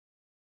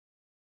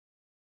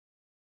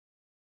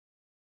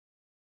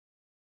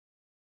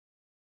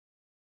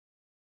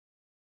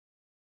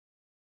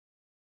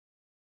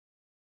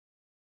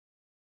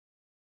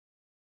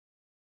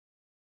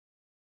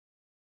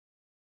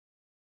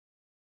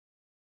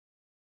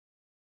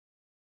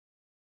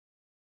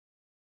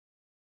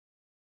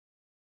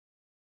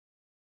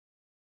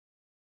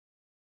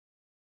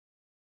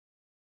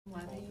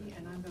Levy,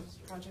 and I'm the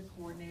project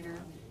coordinator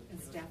in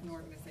staff and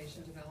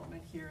organization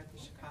development here at the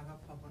Chicago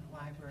Public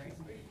Library.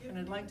 And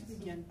I'd like to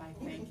begin by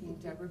thanking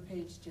Deborah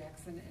Page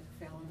Jackson and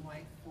Fallon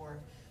White for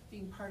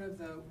being part of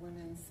the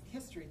Women's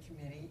History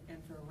Committee and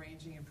for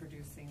arranging and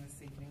producing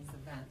this evening's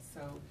event.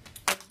 So,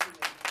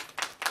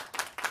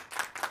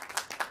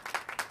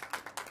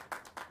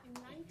 in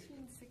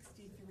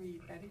 1963,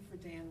 Betty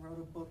Friedan wrote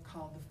a book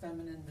called The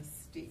Feminine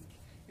Mystique.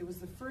 It was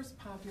the first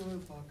popular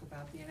book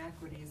about the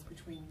inequities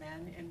between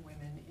men and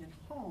women in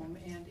home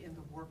and in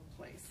the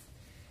workplace.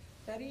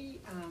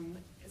 Betty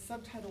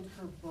subtitled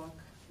her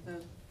book,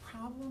 The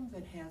Problem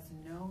That Has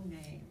No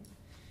Name,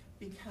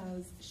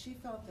 because she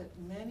felt that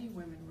many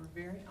women were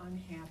very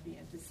unhappy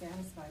and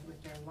dissatisfied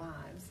with their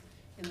lives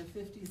in the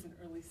 50s and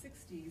early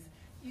 60s,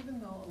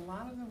 even though a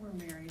lot of them were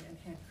married and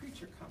had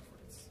creature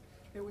comforts.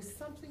 There was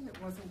something that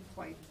wasn't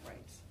quite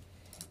right.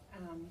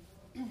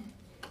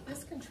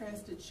 This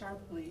contrasted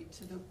sharply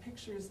to the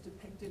pictures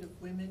depicted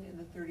of women in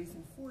the 30s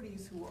and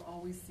 40s who were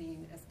always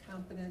seen as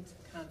competent,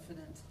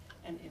 confident,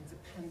 and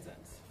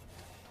independent.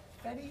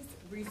 Betty's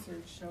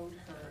research showed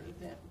her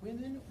that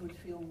women would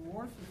feel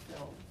more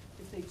fulfilled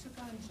if they took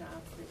on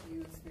jobs that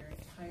used their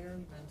entire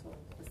mental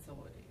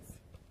facilities.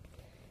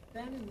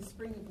 Then in the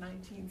spring of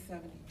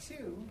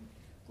 1972,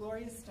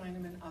 Gloria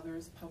Steinem and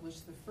others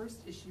published the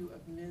first issue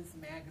of Ms.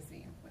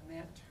 Magazine, when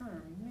that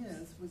term,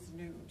 Ms., was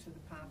new to the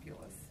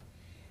populace.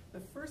 The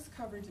first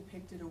cover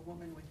depicted a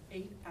woman with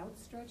 8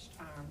 outstretched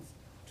arms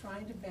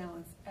trying to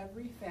balance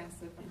every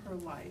facet of her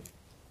life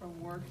from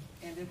work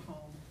and at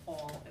home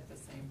all at the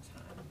same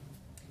time.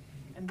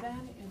 And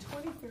then in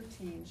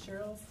 2013,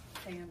 Sheryl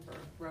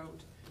Sandberg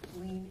wrote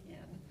Lean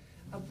In,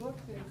 a book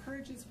that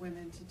encourages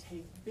women to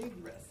take big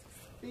risks,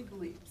 big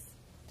leaps,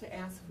 to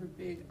ask for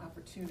big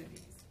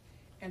opportunities,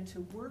 and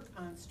to work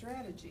on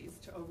strategies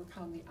to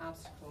overcome the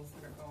obstacles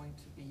that are going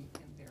to be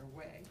in their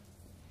way.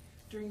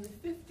 During the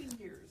 50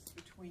 years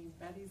between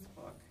Betty's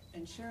book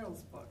and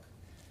Sheryl's book,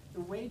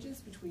 the wages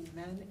between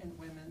men and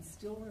women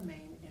still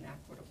remain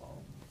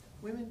inequitable.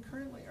 Women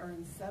currently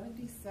earn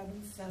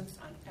 77 cents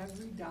on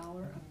every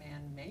dollar a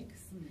man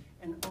makes,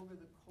 and over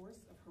the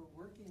course of her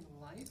working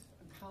life,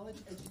 a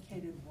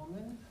college-educated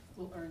woman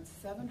will earn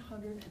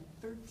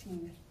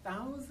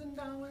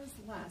 $713,000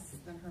 less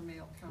than her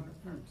male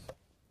counterpart.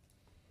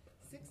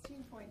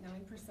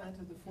 16.9%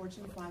 of the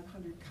Fortune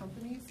 500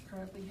 companies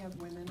currently have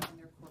women on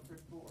their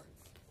corporate boards,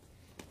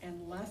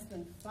 and less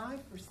than 5%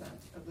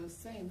 of those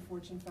same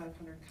Fortune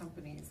 500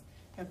 companies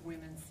have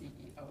women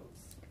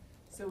CEOs.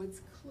 So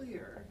it's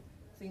clear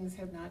things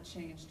have not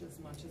changed as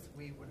much as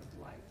we would have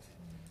liked.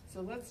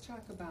 So let's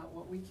talk about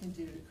what we can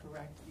do to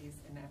correct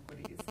these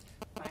inequities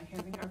by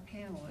having our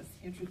panelists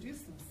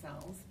introduce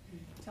themselves,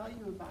 tell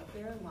you about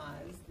their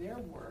lives, their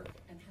work,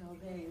 and how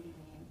they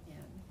lean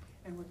in.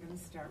 And we're going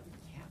to start with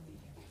Kathy.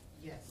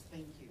 Yes,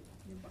 thank you.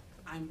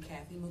 I'm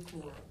Kathy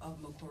McClure of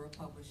McClure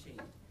Publishing.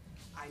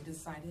 I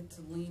decided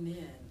to lean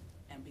in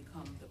and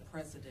become the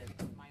president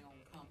of my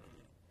own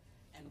company.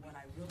 And what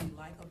I really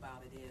like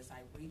about it is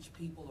I reach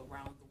people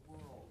around the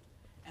world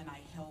and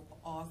I help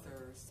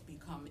authors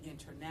become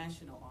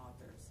international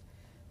authors.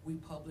 We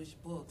publish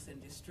books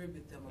and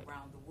distribute them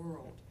around the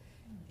world.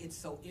 It's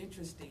so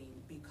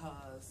interesting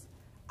because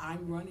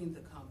I'm running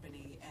the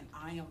company and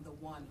I am the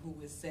one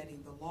who is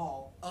setting the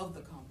law of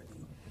the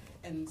company.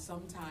 And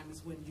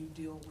sometimes when you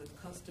deal with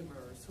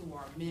customers who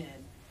are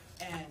men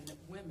and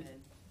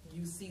women,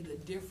 you see the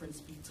difference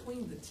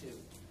between the two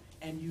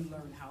and you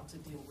learn how to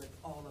deal with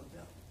all of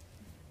them.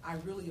 I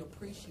really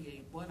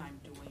appreciate what I'm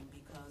doing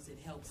because it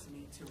helps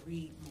me to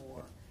read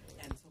more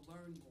and to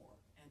learn more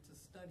and to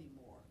study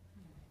more.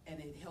 And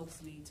it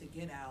helps me to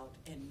get out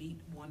and meet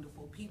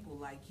wonderful people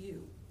like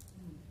you.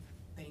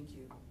 Thank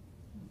you.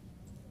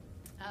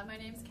 My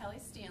name's Kelly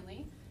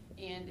Stanley,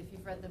 and if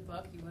you've read the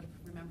book, you would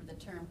remember the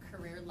term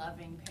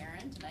career-loving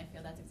parent, and I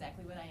feel that's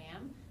exactly what I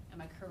am. I'm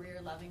a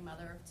career-loving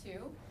mother of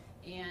 2,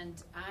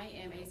 and I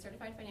am a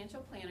certified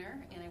financial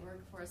planner, and I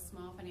work for a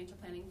small financial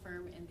planning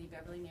firm in the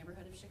Beverly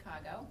neighborhood of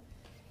Chicago.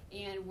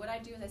 And what I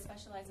do is I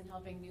specialize in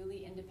helping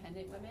newly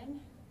independent women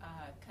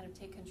kind of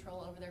take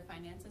control over their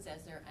finances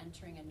as they're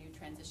entering a new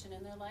transition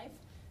in their life.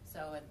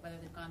 So whether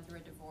they've gone through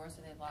a divorce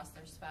or they've lost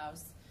their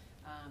spouse,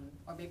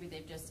 or maybe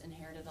they've just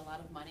inherited a lot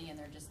of money and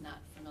they're just not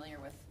familiar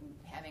with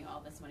having all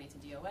this money to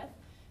deal with.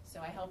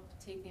 So I help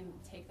take them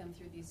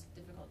through these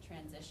difficult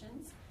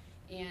transitions.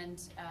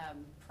 And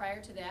prior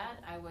to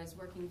that, I was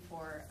working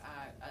for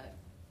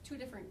 2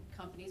 different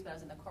companies, but I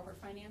was in the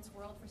corporate finance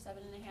world for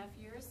 7.5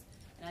 years.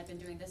 And I've been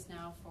doing this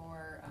now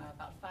for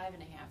about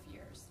 5.5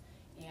 years.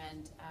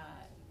 And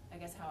I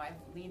guess how I've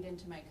leaned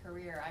into my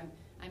career, I'm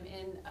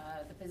in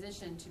the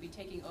position to be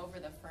taking over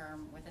the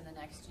firm within the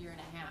next 1.5 years.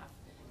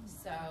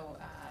 So,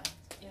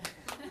 yeah.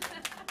 It's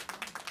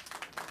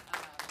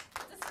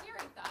a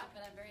scary thought,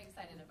 but I'm very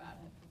excited about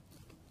it.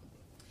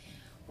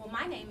 Well,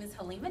 my name is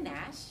Halima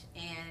Nash,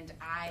 and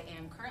I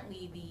am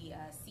currently the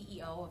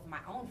CEO of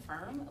my own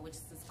firm, which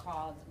is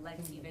called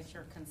Legacy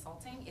Venture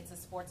Consulting. It's a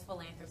sports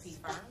philanthropy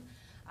firm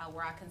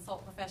where I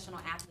consult professional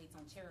athletes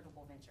on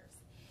charitable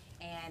ventures.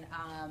 And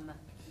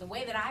the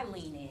way that I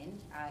lean in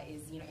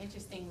is,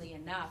 interestingly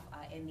enough,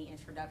 in the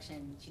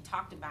introduction, she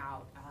talked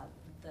about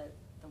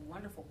the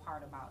wonderful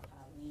part about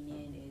lean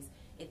in is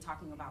it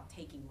talking about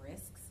taking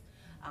risks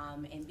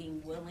and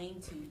being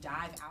willing to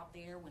dive out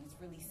there when it's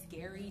really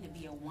scary to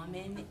be a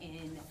woman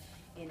in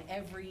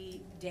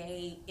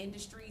everyday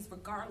industries,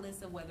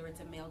 regardless of whether it's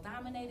a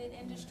male-dominated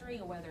industry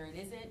or whether it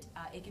isn't.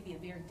 It can be a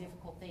very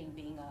difficult thing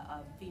being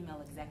a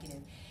female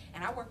executive.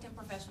 And I worked in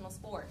professional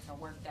sports. I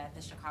worked at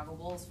the Chicago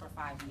Bulls for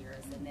 5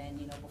 years, and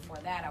then before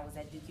that I was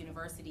at Duke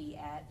University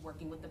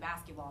working with the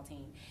basketball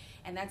team.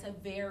 And that's a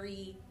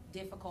very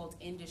difficult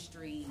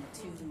industry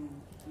to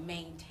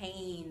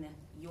maintain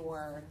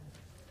your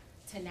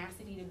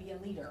tenacity to be a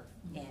leader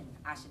in,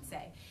 I should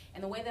say.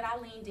 And the way that I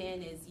leaned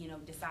in is,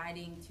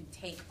 deciding to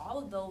take all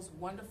of those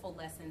wonderful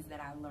lessons that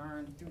I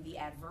learned through the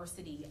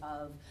adversity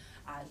of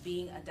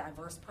being a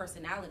diverse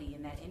personality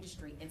in that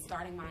industry and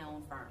starting my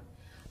own firm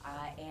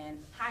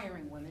and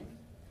hiring women,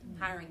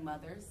 hiring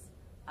mothers,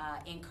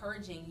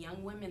 encouraging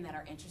young women that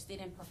are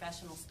interested in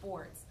professional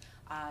sports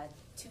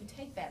to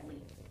take that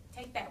lead,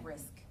 take that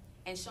risk,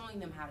 and showing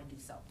them how to do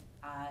so.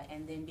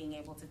 And then being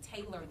able to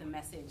tailor the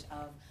message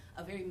of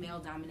a very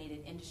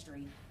male-dominated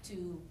industry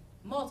to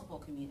multiple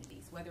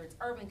communities, whether it's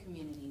urban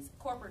communities,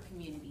 corporate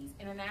communities,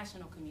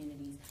 international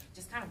communities,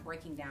 just kind of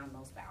breaking down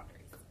those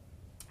boundaries.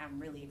 I'm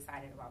really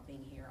excited about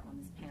being here on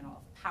this panel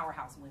of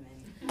powerhouse women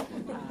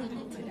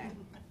today.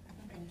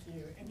 Thank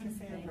you. And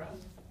Cassandra.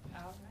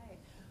 All right.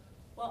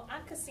 Well,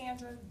 I'm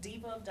Cassandra,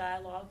 Diva of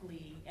Dialogue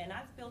Lead, and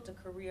I've built a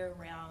career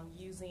around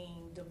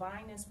using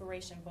divine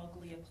inspiration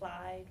vocally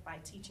applied by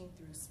teaching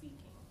through speaking.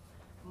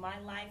 My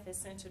life is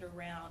centered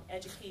around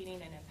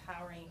educating and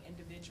empowering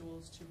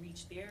individuals to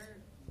reach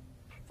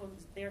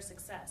their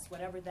success,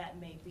 whatever that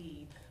may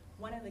be.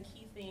 One of the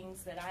key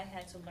things that I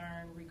had to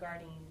learn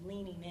regarding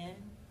leaning in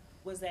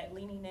was that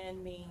leaning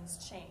in means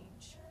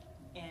change,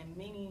 and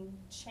meaning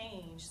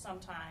change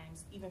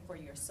sometimes even for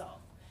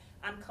yourself.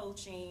 I'm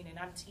coaching and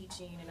I'm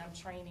teaching and I'm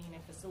training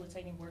and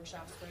facilitating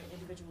workshops for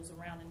individuals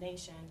around the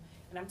nation,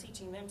 and I'm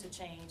teaching them to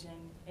change.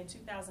 And in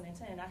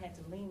 2010, I had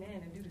to lean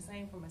in and do the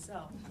same for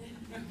myself.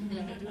 Do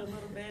a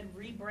little bit of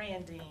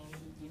rebranding,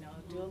 do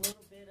a little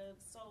bit of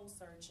soul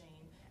searching.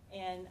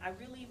 And I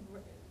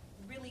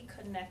really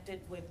connected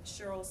with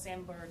Sheryl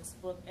Sandberg's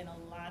book in a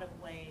lot of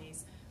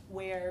ways,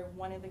 where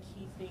one of the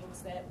key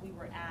things that we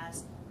were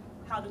asked,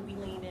 how do we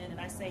lean in? And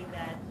I say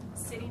that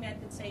sitting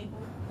at the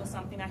table was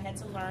something I had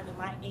to learn in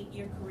my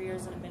 8-year career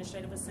as an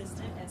administrative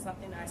assistant, and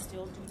something that I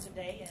still do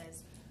today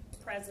as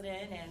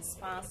president and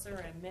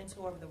sponsor and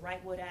mentor of the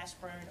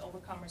Wrightwood-Ashburn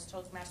Overcomers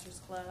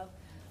Toastmasters Club.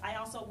 I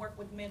also work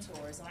with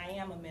mentors, and I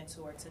am a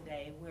mentor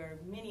today, where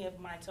many of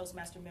my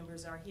Toastmaster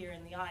members are here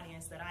in the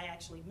audience that I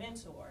actually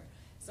mentor.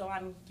 So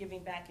I'm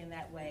giving back in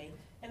that way.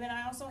 And then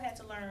I also had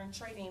to learn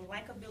trading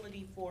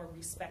likability for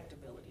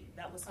respectability.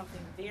 That was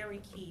something very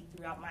key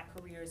throughout my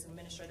career as an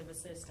administrative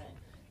assistant.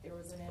 There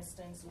was an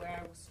instance where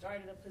I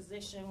started a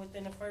position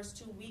within the first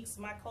 2 weeks,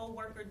 my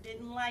coworker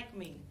didn't like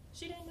me.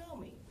 She didn't know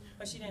me,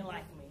 but she didn't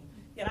like me.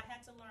 Yet I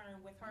had to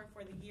learn with her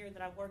for the year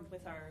that I worked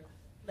with her,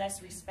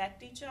 let's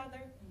respect each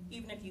other,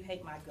 even if you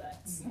hate my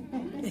guts.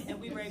 And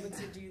we were able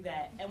to do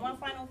that. And one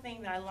final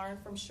thing that I learned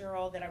from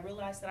Sheryl that I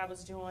realized that I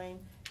was doing,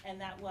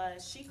 and that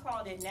was, she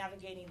called it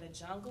navigating the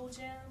jungle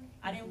gym.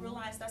 I didn't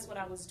realize that's what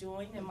I was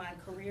doing in my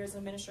career as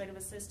administrative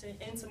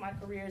assistant, into my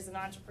career as an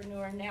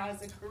entrepreneur, now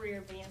as a career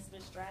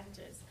advancement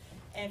strategist.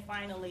 And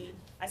finally,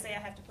 I say I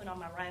have to put on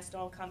my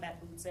rhinestone combat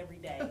boots every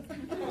day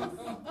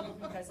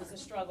because it's a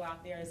struggle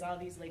out there, as all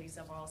these ladies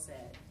have all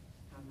said.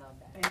 I love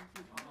that. Thank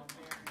you all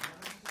very much.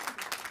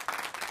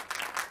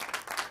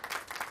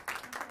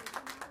 Okay, so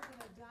now we're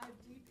going to dive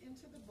deep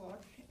into the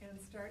book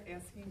and start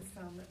asking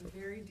some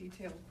very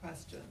detailed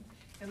questions.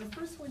 And the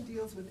first one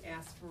deals with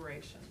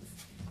aspirations.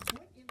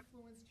 What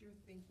influenced your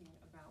thinking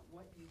about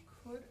what you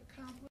could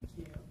accomplish?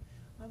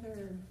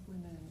 Other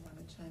women want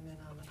to chime in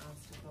on the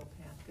obstacle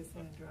path.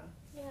 Cassandra?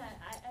 Yeah,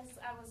 as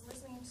I was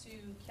listening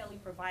to Kelly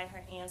provide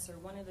her answer,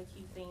 one of the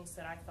key things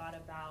that I thought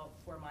about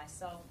for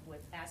myself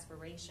with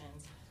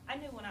aspirations, I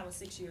knew when I was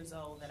 6 years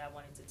old that I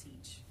wanted to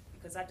teach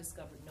because I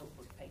discovered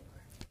notebook paper.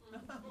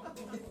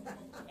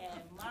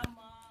 And my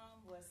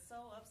mom was so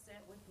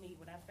upset with me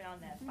when I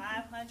found that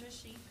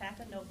 500-sheet pack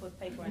of notebook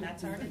paper, and I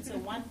turned it to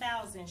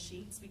 1,000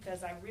 sheets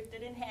because I ripped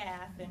it in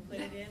half and put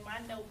it in my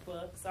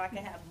notebook so I could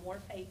have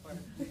more paper.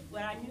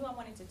 But I knew I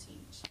wanted to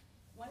teach.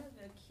 One of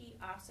the key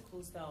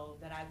obstacles, though,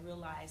 that I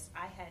realized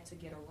I had to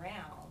get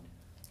around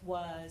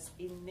was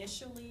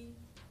initially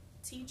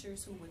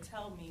teachers who would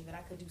tell me that I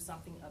could do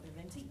something other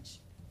than teach.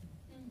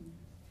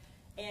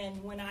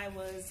 And when I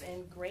was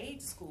in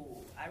grade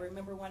school, I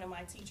remember one of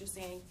my teachers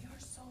saying, "You're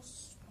so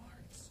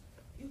smart.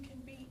 You can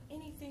be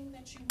anything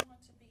that you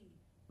want to be.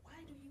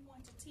 Why do you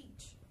want to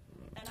teach?"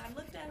 And I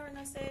looked at her and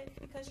I said,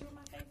 "Because you're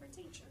my favorite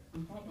teacher."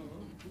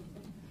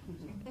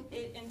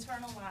 It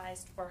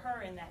internalized for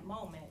her in that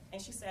moment.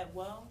 And she said,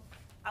 "Well,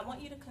 I want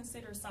you to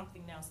consider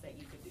something else that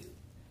you could do."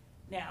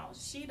 Now,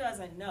 she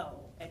doesn't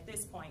know at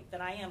this point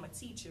that I am a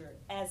teacher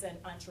as an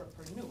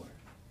entrepreneur.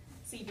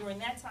 See, during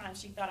that time,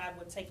 she thought I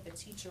would take the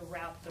teacher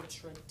route the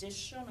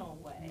traditional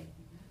way,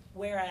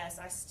 whereas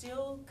I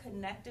still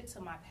connected to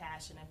my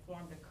passion and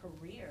formed a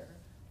career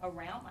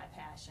around my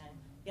passion,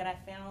 yet I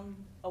found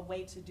a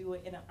way to do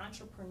it in an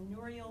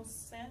entrepreneurial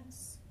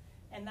sense.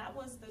 And that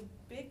was the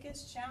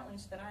biggest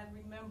challenge that I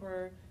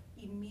remember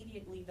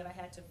immediately that I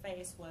had to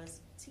face, was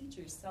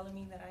teachers telling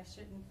me that I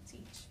shouldn't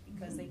teach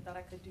because they thought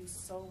I could do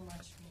so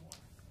much more.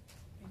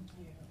 Thank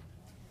you.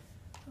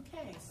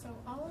 Okay, so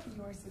all of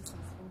you are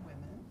successful women.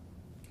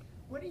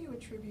 What do you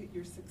attribute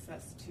your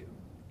success to?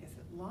 Is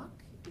it luck?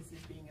 Is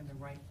it being in the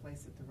right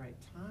place at the right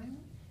time?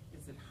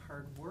 Is it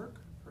hard work,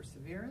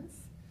 perseverance?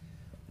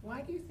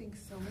 Why do you think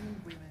so many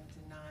women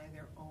deny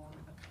their own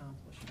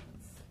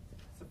accomplishments?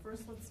 So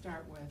first, let's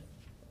start with,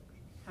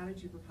 how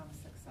did you become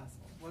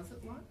successful? Was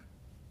it luck?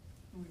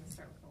 I'm going to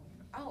start with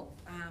Alina.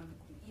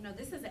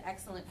 This is an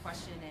excellent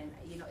question,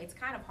 and it's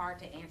kind of hard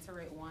to answer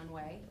it one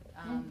way.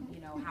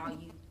 How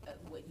you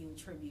what you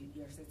attribute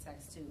your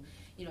success to.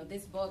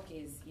 This book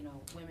is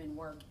women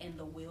work and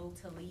the will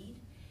to lead,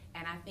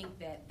 and I think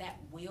that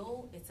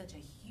will is such a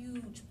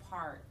huge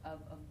part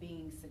of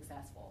being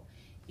successful.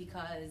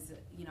 Because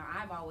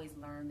I've always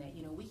learned that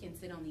we can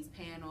sit on these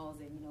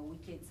panels and we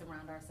can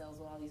surround ourselves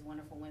with all these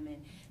wonderful women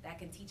that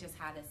can teach us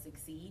how to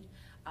succeed,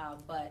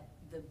 but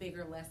the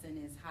bigger lesson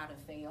is how to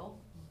fail,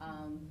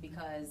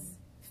 because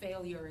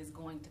failure is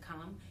going to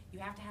come. You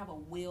have to have a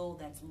will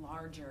that's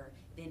larger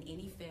than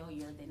any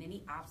failure, than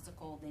any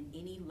obstacle, than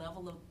any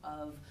level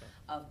of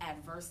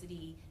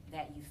adversity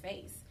that you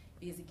face.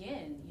 Because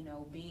again,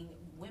 being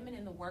women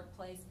in the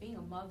workplace, being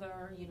a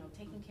mother,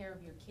 taking care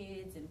of your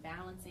kids and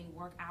balancing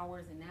work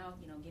hours, and now,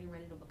 getting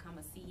ready to become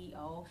a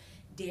CEO,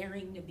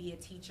 daring to be a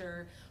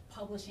teacher,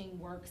 publishing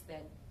works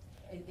that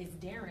is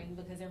daring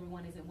because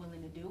everyone isn't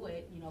willing to do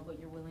it, but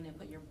you're willing to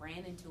put your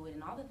brand into it,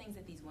 and all the things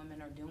that these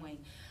women are doing.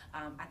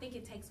 I think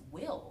it takes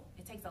will.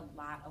 It takes a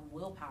lot of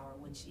willpower,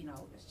 which,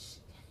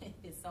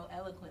 is so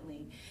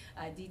eloquently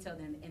detailed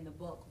in the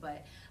book.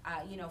 But,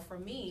 for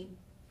me,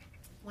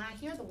 when I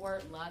hear the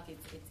word luck,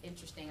 it's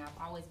interesting.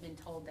 I've always been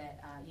told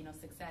that,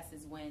 success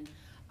is when,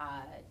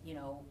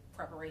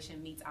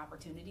 preparation meets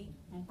opportunity,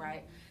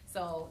 right?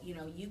 So,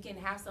 you can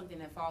have something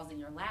that falls in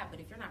your lap, but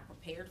if you're not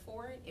prepared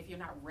for it, if you're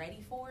not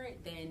ready for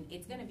it, then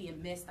it's going to be a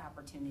missed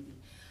opportunity.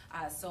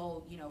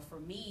 So, for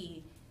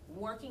me,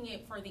 working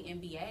it for the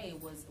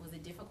MBA was a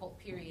difficult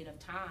period of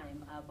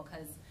time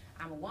because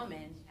I'm a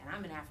woman, and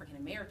I'm an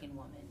African-American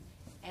woman,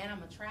 and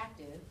I'm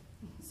attractive.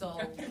 So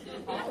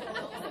all of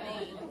those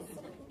things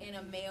in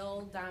a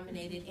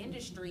male-dominated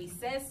industry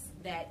says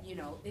that,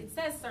 it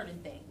says certain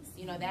things,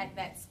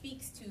 that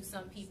speaks to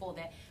some people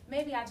that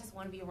maybe I just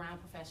want to be around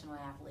professional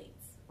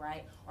athletes,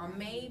 right? Or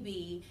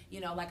maybe,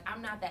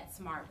 I'm not that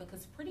smart,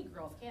 because pretty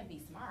girls can be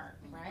smart,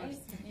 right?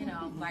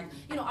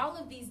 All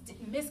of these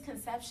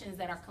misconceptions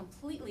that are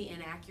completely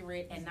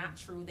inaccurate and not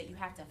true that you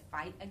have to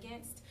fight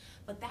against.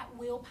 But that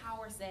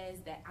willpower says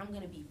that I'm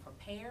going to be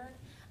prepared.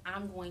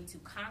 I'm going to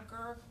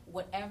conquer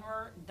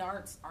whatever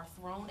darts are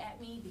thrown at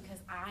me because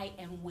I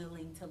am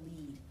willing to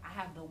lead. I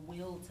have the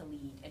will to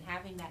lead, and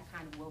having that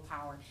kind of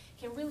willpower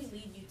can really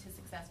lead you to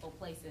successful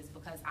places,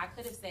 because I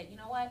could have said, you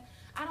know what,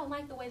 I don't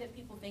like the way that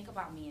people think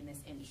about me in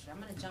this industry.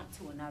 I'm going to jump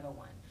to another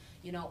one.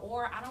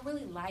 Or I don't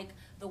really like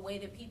the way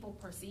that people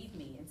perceive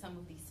me in some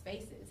of these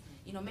spaces.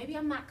 Maybe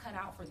I'm not cut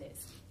out for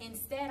this.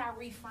 Instead, I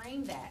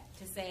reframe that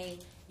to say,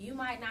 you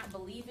might not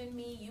believe in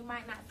me, you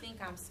might not think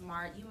I'm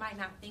smart, you might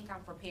not think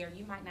I'm prepared,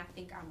 you might not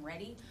think I'm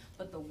ready,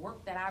 but the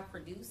work that I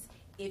produce,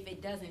 if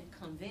it doesn't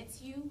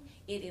convince you,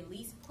 it at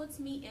least puts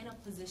me in a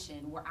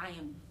position where I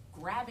am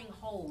grabbing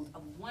hold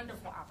of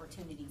wonderful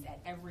opportunities at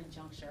every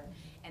juncture,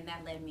 and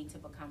that led me to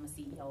become a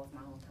CEO of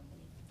my own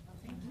company.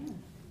 Thank you.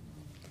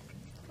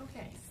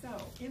 Okay, so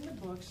in the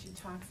book she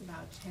talks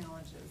about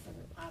challenges, and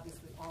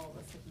obviously all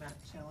of us have met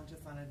challenges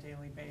on a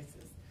daily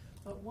basis.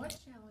 But what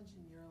challenge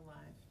in your life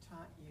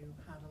taught you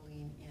how to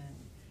lean in?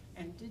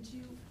 And did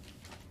you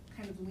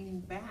kind of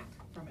lean back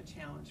from a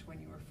challenge when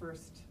you were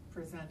first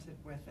presented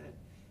with it?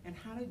 And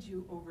how did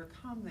you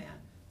overcome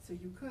that so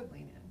you could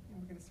lean in?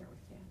 And we're going to start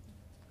with Kathy.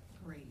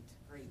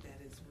 Great.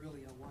 That is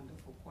really a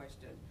wonderful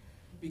question,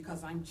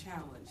 because I'm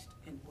challenged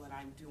in what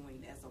I'm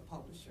doing as a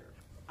publisher.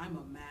 I'm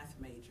a math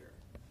major,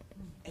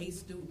 A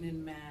student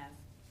in math,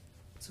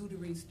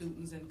 tutoring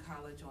students in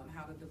college on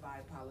how to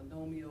divide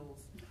polynomials,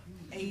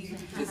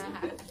 just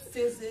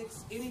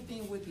physics,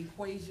 anything with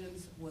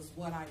equations was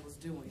what I was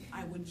doing.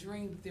 I would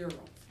dream theorems,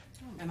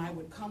 and I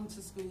would come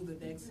to school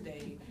the next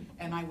day,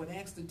 and I would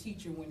ask the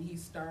teacher when he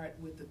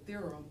started with the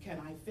theorem, can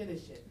I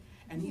finish it?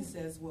 And he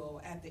says, well,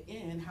 at the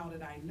end, how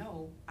did I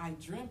know? I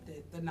dreamt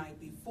it the night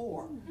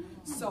before.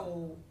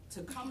 So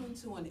to come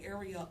into an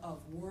area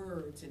of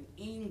words and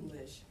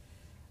English,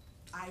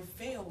 I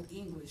failed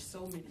English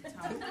so many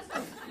times.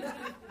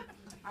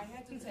 I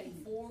had to take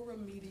 4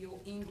 remedial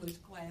English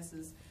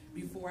classes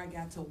before I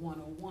got to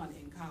 101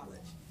 in college.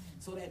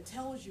 So that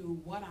tells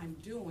you what I'm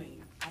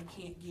doing. I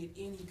can't get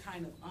any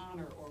kind of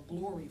honor or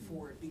glory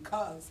for it,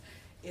 because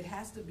it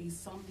has to be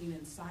something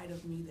inside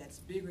of me that's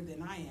bigger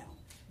than I am,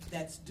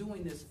 that's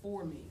doing this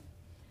for me.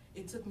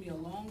 It took me a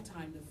long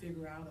time to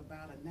figure out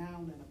about a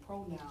noun and a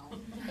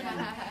pronoun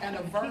and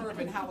a verb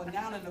and how a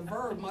noun and a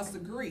verb must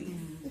agree.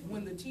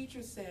 When the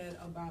teacher said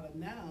about a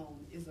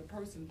noun is a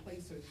person,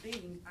 place, or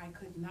thing, I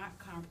could not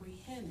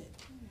comprehend it.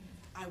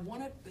 I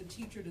wanted the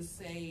teacher to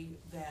say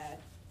that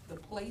the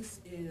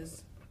place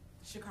is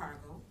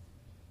Chicago,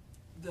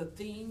 the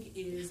thing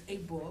is a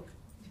book,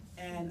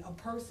 and a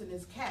person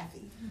is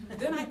Kathy.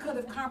 Then I could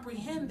have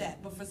comprehended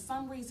that, but for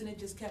some reason it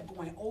just kept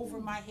going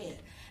over my head,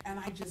 and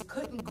I just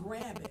couldn't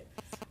grab it.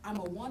 I'm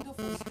a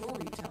wonderful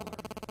storyteller,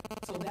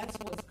 so that's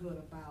what's good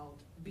about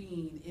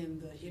being in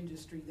the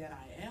industry that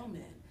I am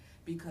in,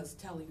 because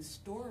telling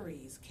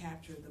stories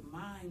capture the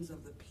minds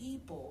of the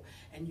people,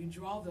 and you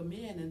draw them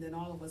in, and then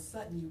all of a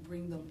sudden you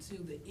bring them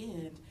to the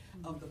end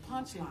of the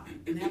punchline,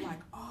 and they're like,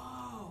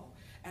 oh,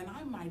 and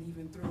I might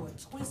even throw a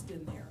twist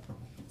in there.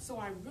 So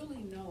I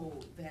really know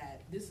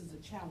that this is a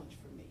challenge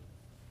for me.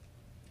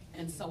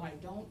 And so I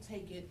don't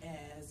take it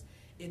as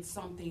it's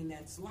something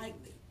that's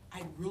lightly.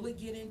 I really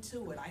get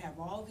into it. I have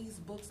all these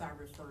books I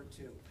refer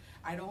to.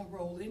 I don't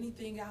roll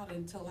anything out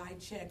until I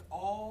check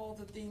all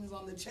the things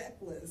on the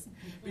checklist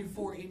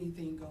before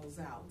anything goes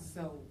out.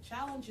 So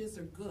challenges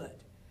are good.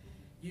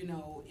 You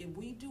know, if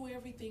we do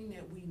everything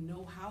that we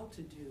know how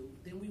to do,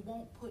 then we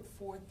won't put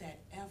forth that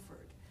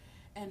effort.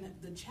 And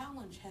the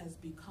challenge has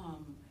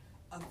become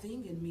a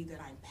thing in me that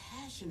I'm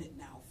passionate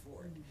now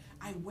for it.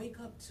 I wake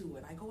up to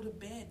it. I go to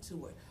bed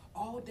to it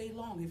all day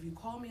long. If you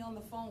call me on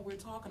the phone, we're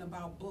talking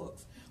about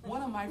books.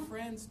 One of my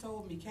friends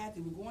told me,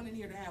 Kathy, we're going in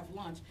here to have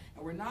lunch,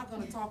 and we're not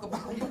going to talk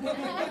about books.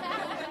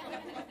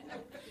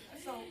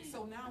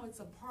 So now it's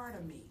a part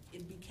of me.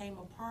 It became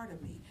a part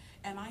of me.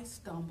 And I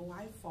stumble,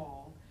 I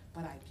fall,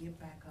 but I get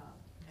back up,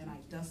 and I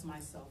dust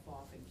myself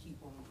off and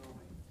keep on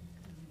going.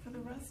 For the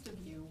rest of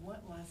you,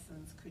 what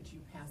lessons could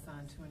you pass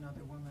on to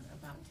another woman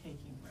about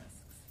taking risks?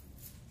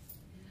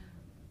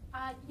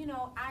 You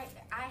know, I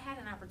had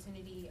an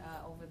opportunity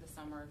over the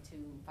summer to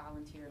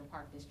volunteer in a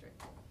park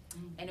district.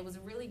 And it was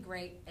a really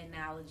great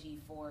analogy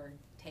for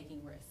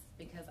taking risks,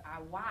 because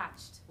I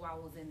watched while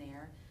I was in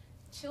there,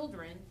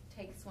 children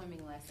take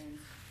swimming lessons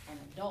and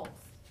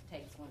adults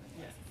take swimming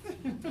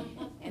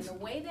lessons. And the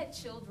way that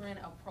children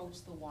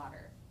approach the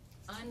water,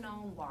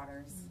 unknown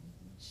waters,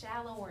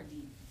 shallow or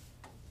deep,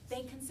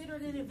 they consider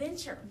it an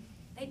adventure.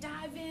 They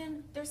dive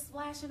in, they're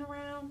splashing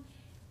around,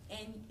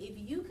 and if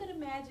you could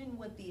imagine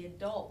what the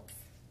adults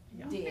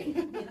did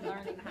in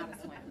learning how to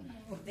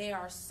swim. They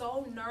are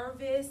so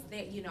nervous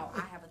that, you know, I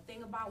have a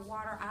thing about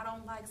water, I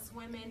don't like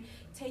swimming,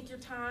 take your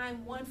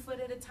time, 1 foot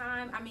at a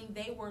time. I mean,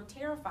 they were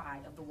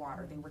terrified of the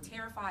water. They were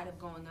terrified of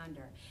going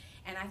under.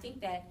 And I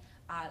think that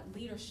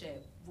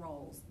leadership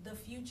roles, the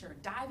future,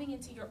 diving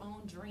into your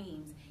own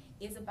dreams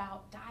is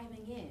about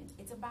diving in.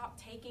 It's about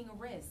taking a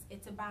risk.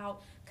 It's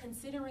about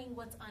considering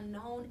what's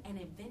unknown an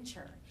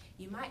adventure.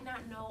 You might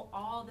not know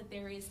all that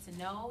there is to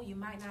know. You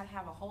might not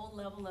have a whole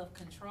level of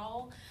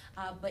control,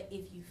 but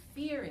if you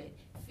fear it,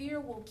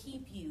 fear will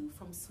keep you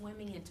from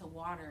swimming into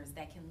waters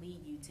that can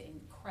lead you to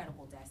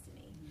incredible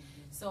destiny.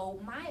 So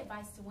my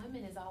advice to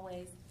women is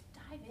always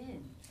dive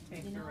in.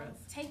 Take the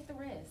risk. Take the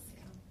risk.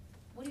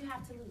 What do you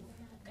have to lose?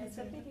 And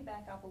to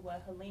piggyback off of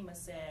what Halima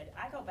said,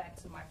 I go back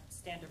to my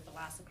standard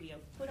philosophy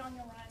of put on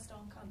your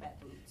rhinestone combat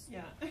boots.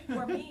 Yeah.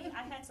 For me,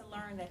 I had to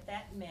learn that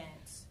that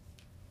meant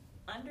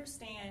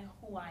understand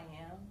who I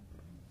am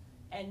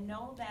and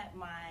know that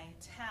my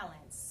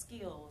talents,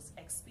 skills,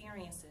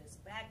 experiences,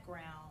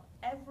 background,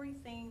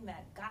 everything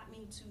that got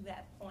me to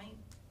that point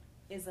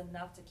is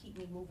enough to keep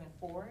me moving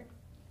forward.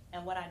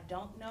 And what I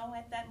don't know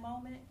at that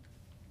moment,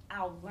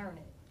 I'll learn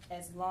it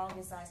as long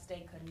as I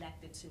stay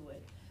connected to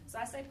it. So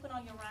I say put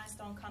on your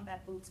rhinestone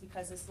combat boots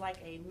because it's like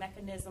a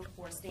mechanism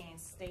for staying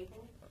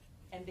stable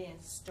and being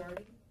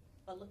sturdy,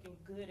 but looking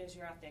good as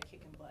you're out there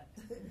kicking butt.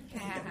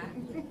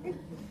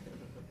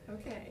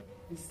 Okay,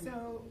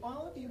 so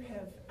all of you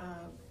have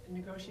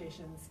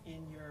negotiations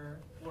in your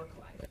work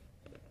life.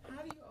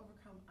 How do you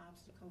overcome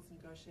obstacles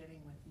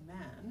negotiating with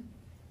men,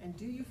 and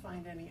do you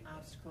find any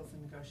obstacles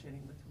in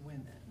negotiating with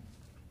women?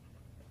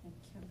 And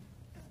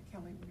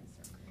Kelly, we're going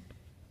to start.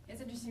 It's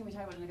interesting we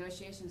talk about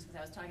negotiations because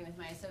I was talking with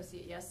my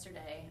associate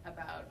yesterday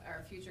about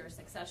our future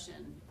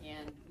succession,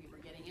 and we were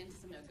getting into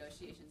some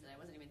negotiations, and I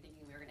wasn't even thinking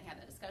we were going to have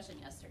that discussion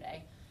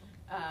yesterday.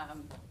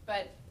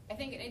 But I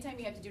think anytime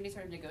you have to do any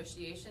sort of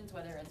negotiations,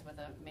 whether it's with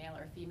a male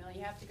or female,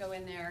 you have to go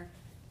in there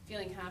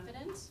feeling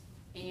confident,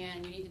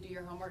 and you need to do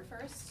your homework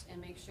first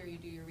and make sure you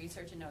do your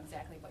research and know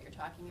exactly what you're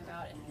talking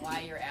about and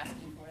why you're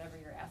asking for whatever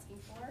you're asking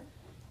for.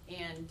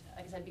 And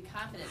like I said, be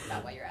confident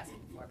about what you're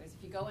asking for, because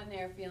if you go in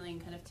there feeling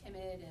kind of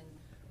timid and,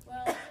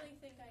 well, I really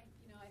think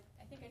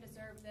I think I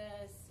deserve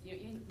this.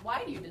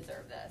 Why do you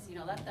deserve this?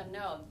 Let them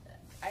know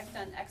I've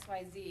done X,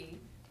 Y, Z.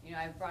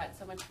 I've brought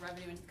so much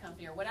revenue into the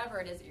company, or whatever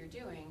it is that you're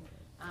doing.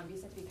 You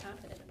just have to be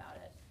confident about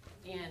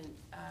it. And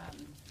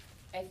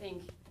I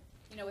think,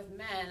 with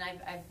men,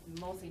 I've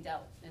mostly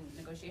dealt in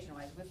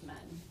negotiation-wise with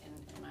men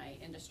in my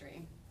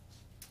industry,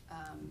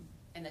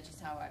 and that's just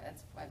how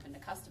I've been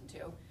accustomed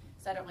to.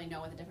 So I don't really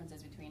know what the difference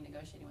is between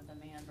negotiating with a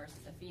man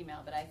versus a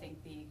female. But I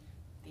think the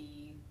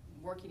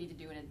work you need to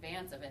do in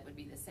advance of it would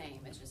be the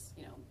same. It's just,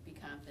 be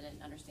confident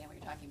and understand what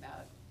you're talking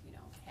about,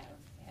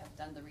 have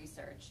done the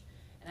research.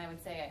 And I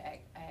would say,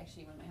 I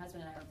actually, when my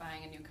husband and I were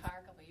buying a new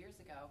car a couple of years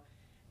ago,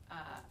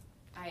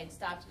 I had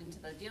stopped into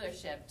the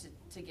dealership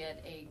to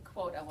get a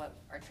quote on what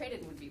our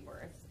trade-in would be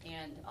worth,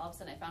 and all of a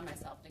sudden I found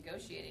myself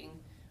negotiating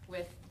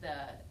with the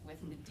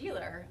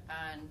dealer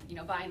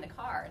on buying the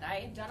car, and I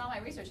had done all my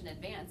research in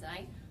advance, and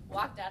I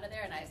walked out of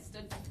there and I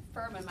stood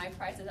firm in my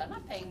prices. I'm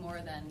not paying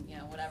more than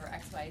whatever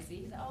XYZ.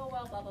 He said, oh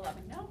well, blah blah blah. I'm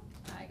like, no,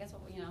 I guess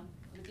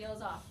the deal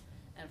is off,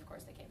 and of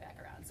course they came back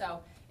around.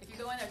 So if you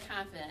go in there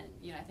confident,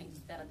 I think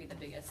that'll be the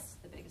biggest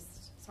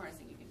smartest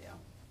thing you can do.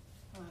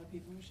 A lot of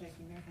people are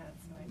shaking their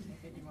heads, so I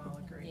take it you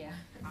all agree. Yeah,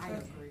 I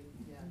agree.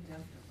 Yeah,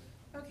 definitely.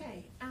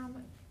 Okay,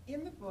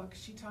 in the book,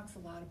 she talks a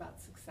lot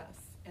about success,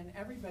 and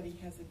everybody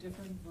has a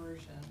different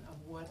version of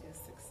what is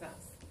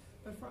success.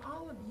 But for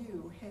all of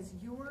you, has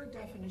your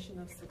definition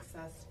of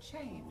success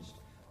changed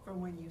from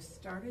when you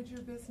started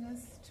your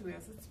business to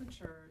as it's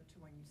matured,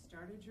 to when you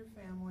started your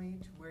family,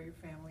 to where your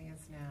family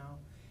is now,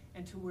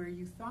 and to where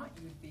you thought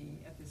you'd be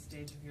at this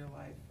stage of your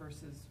life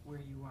versus where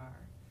you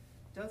are?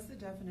 Does the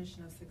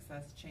definition of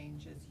success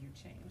change as you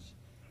change?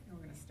 And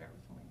we're going to start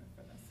with Helena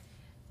for this.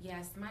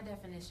 Yes, my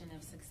definition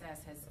of success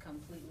has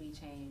completely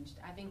changed.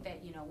 I think that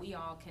we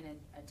all can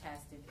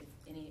attest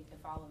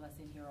if all of us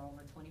in here are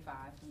over 25,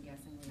 I'm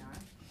guessing we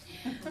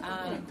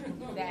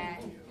are,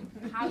 that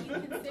how you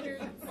consider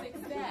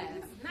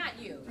success. Not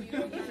you. You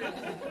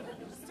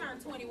just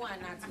turned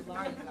 21 not too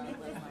long ago.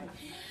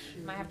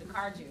 Might have to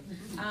card you.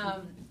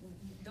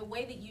 The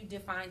way that you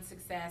define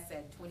success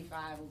at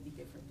 25 will be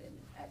different than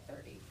at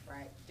 30,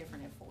 right?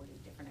 Different at 40,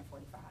 different at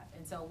 45.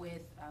 And so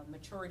with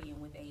maturity and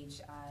with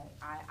age,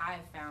 I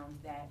have found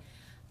that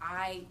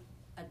I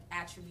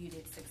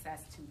attributed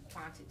success to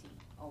quantity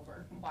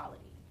over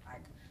quality.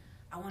 Like,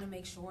 I want to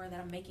make sure that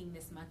I'm making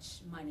this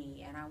much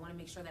money, and I want to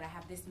make sure that I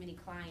have this many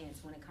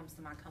clients when it comes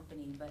to my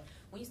company. But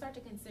when you start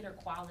to consider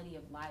quality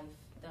of life,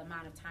 the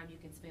amount of time you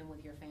can spend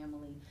with your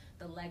family,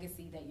 the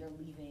legacy that you're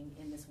leaving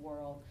in this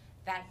world,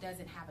 that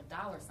doesn't have a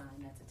dollar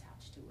sign that's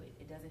attached to it.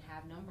 It doesn't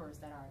have numbers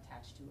that are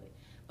attached to it.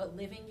 But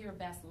living your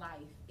best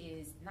life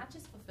is not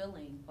just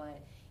fulfilling,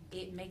 but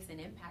it makes an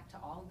impact to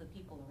all of the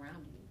people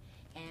around you.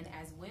 And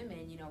as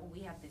women, we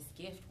have this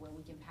gift where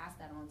we can pass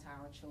that on to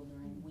our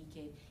children. We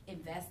can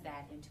invest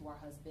that into our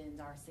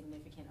husbands, our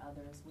significant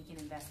others. We can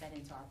invest that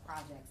into our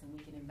projects, and we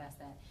can invest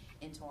that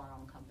into our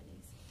own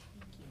companies.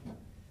 Thank you.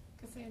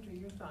 Cassandra,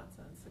 your thoughts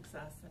on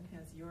success, and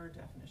has your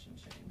definition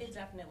changed? It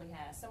definitely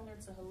has. Similar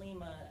to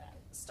Halima,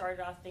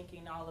 started off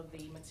thinking all of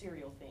the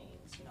material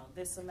things,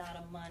 this amount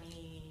of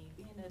money,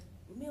 being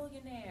a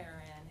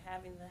millionaire and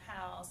having the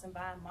house and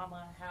buying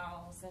mama a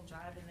house and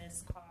driving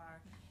this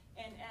car.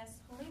 And as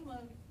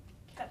Halima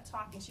kept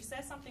talking, she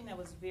said something that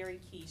was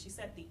very key. She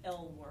said the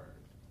L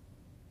word,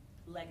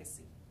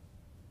 legacy.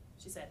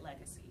 She said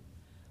legacy.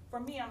 For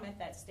me, I'm at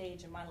that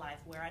stage in my life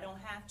where I don't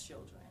have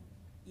children.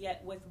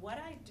 Yet with what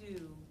I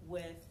do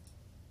with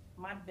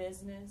my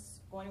business,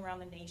 going around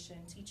the nation,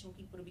 teaching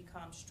people to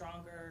become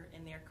stronger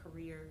in their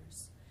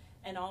careers,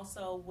 and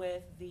also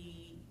with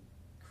the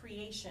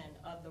creation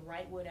of the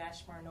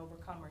Wrightwood-Ashburn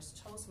Overcomers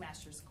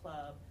Toastmasters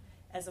Club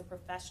as a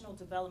professional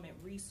development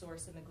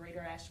resource in the greater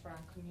Ashburn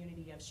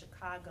community of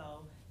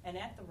Chicago and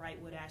at the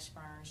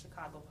Wrightwood-Ashburn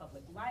Chicago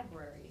Public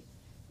Library,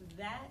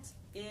 that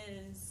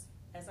is,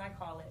 as I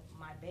call it,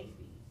 my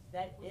baby.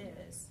 That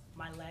is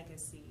my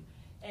legacy.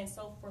 And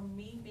so for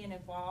me, being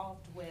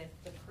involved with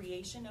the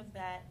creation of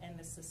that and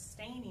the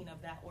sustaining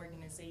of that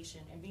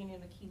organization and being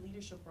in a key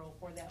leadership role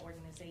for that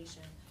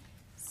organization,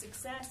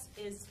 success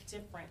is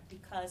different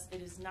because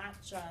it is not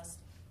just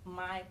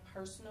my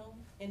personal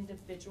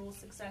individual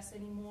success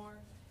anymore.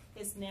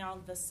 It's now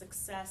the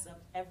success of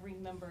every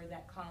member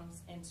that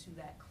comes into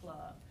that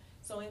club.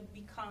 So it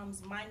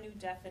becomes, my new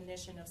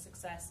definition of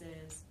success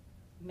is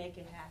make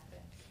it happen.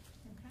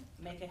 Okay.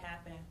 Make it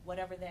happen.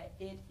 Whatever that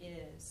it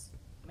is,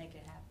 make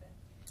it happen.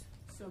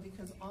 So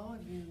because all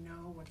of you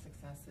know what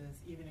success is,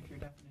 even if your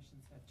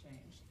definitions have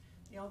changed,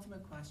 the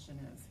ultimate question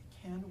is,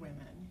 can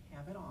women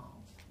have it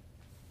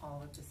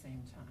all at the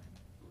same time?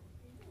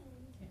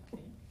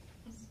 Kathy?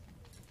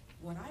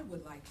 What I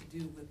would like to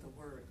do with the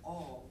word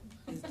all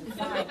is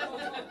define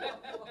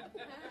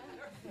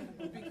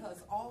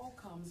because all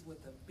comes with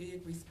a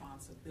big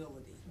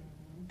responsibility.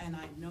 And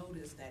I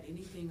notice that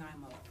anything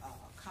I'm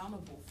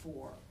accountable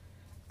for,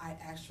 I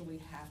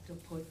actually have to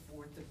put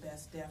forth the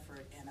best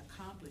effort and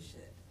accomplish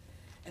it.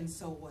 And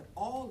so what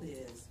all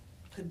is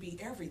could be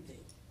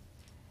everything.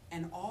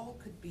 And all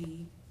could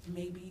be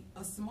maybe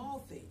a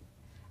small thing.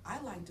 I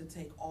like to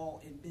take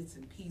all in bits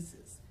and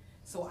pieces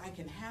so I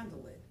can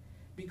handle it.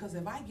 Because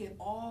if I get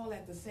all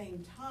at the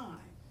same time,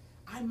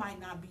 I might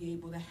not be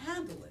able to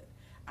handle it.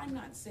 I'm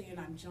not saying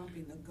I'm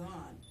jumping the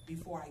gun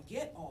before I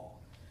get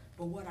all.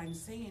 But what I'm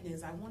saying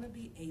is I want to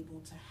be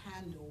able to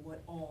handle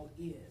what all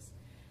is.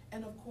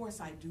 And of course,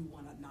 I do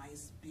want a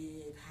nice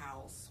big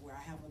house where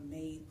I have a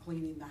maid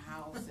cleaning the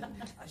house and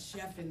a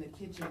chef in the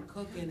kitchen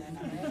cooking and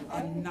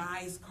a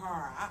nice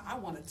car. I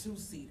want a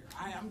two-seater.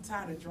 I'm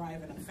tired of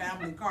driving a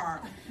family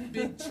car,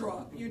 big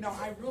truck. You know,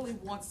 I really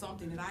want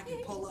something that I can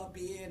pull up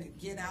in and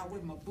get out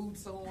with my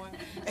boots on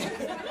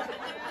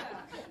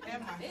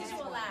and my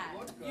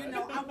Visualize. You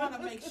know, I want to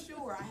make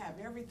sure I have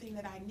everything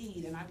that I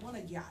need, and I want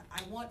a yacht.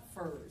 I want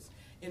furs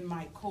in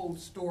my cold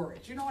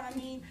storage. You know what I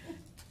mean?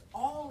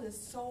 All is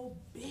so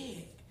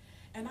big.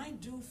 And I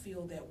do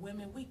feel that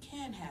women, we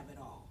can have it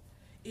all.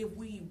 If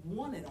we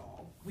want it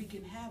all, we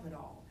can have it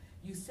all.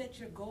 You set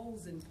your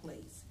goals in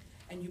place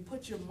and you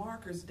put your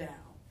markers down.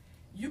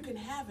 You can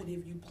have it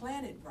if you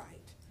plan it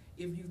right,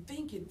 if you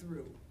think it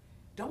through.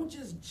 Don't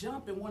just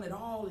jump and want it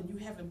all and you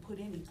haven't put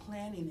any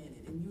planning in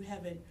it and you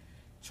haven't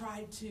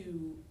tried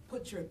to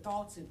put your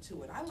thoughts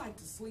into it. I like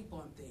to sleep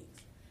on things.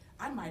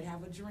 I might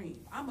have a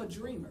dream. I'm a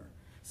dreamer.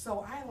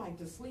 So I like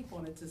to sleep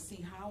on it to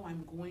see how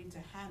I'm going to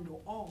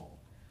handle all.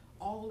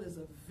 All is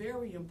a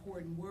very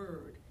important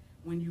word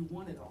when you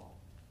want it all.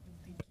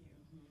 Thank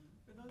you.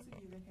 For those of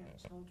you that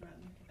have children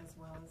as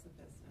well as a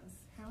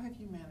business, how have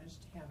you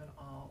managed to have it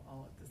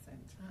all at the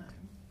same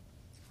time?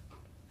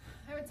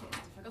 I would say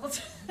it's difficult.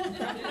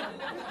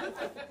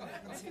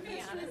 To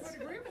be honest. I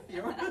would agree with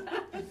you.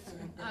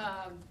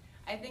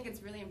 I think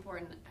it's really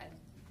important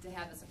to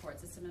have a support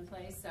system in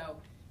place.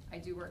 So I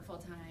do work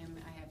full-time.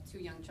 I have 2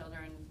 young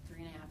children,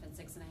 3.5 and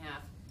 6.5.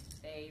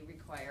 They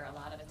require a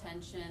lot of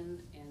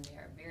attention, and they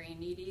are very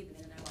needy the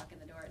minute I walk in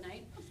the door at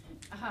night.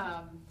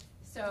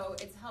 So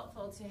it's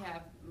helpful to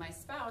have my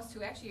spouse,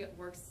 who actually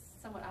works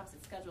somewhat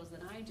opposite schedules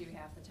than I do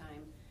half the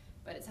time,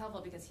 but it's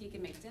helpful because he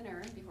can make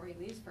dinner before he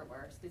leaves for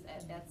work, so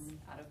that's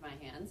out of my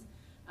hands.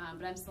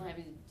 But I'm still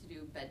having to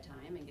do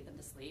bedtime and get them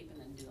to sleep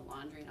and then do the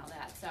laundry and all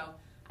that. So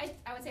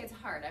I would say it's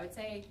hard. I would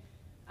say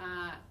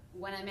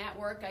when I'm at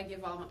work, I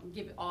give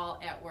all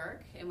at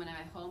work, and when I'm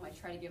at home, I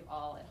try to give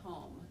all at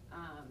home.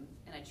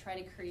 And I try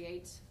to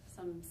create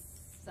some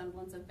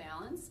semblance of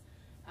balance.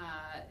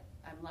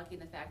 I'm lucky in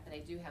the fact that I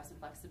do have some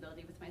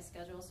flexibility with my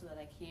schedule so that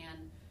I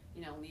can,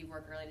 leave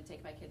work early to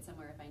take my kids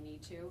somewhere if I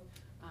need to.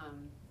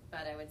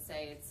 But I would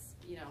say it's,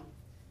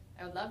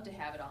 I would love to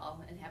have it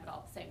all and have it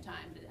all at the same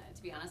time. But,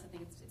 to be honest, I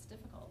think it's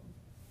difficult.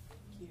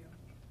 Thank you.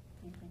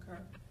 Can you concur?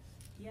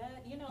 Yeah,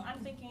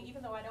 I'm thinking,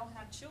 even though I don't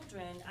have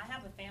children, I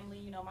have a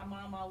family. My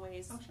mom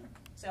always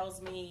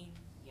tells me,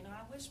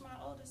 I wish my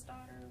oldest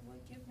daughter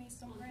would give me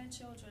some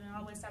grandchildren. And I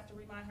always have to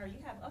remind her, you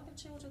have other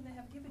children that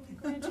have given you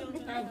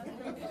grandchildren.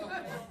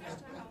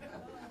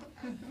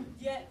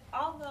 Yet,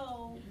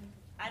 although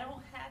I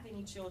don't have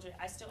any children,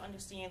 I still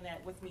understand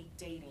that with me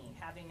dating,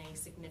 having a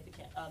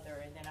significant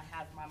other, and then I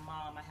have my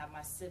mom, I have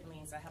my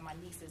siblings, I have my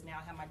nieces, now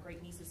I have my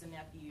great nieces and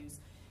nephews.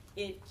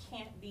 It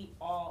can't be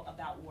all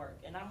about work.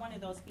 And I'm one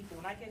of those people,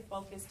 when I get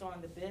focused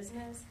on the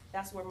business,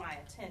 that's where my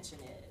attention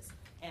is.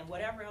 And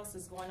whatever else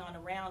is going on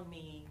around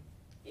me,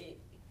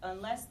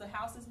 unless the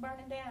house is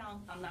burning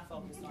down, I'm not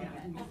focused on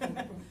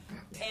that.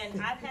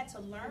 And I've had to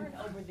learn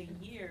over the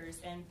years,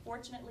 and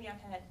fortunately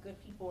I've had good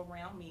people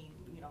around me,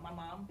 my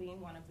mom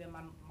being one of them,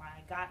 my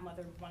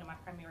godmother, one of my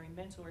primary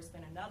mentors,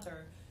 been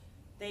another.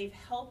 They've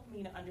helped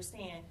me to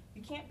understand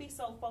you can't be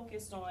so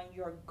focused on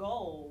your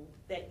goal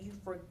that you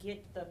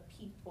forget the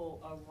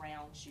people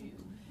around you.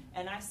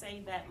 And I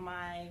say that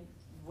my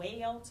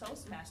Whale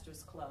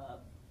Toastmasters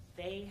Club,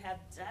 they have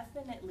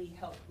definitely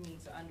helped me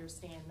to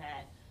understand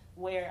that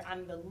where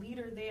I'm the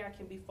leader there, I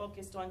can be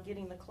focused on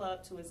getting the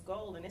club to its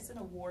goal. And it's an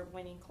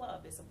award-winning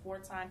club. It's a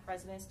 4-time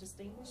President's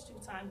Distinguished,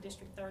 2-time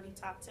District 30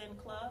 Top 10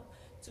 club,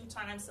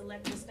 2-time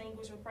Select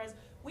Distinguished with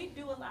President. We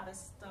do a lot of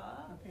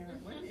stuff.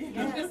 Apparently.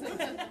 Yes.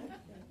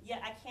 Yeah,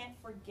 I can't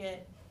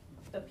forget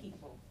the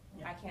people.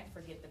 Yeah. I can't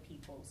forget the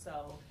people.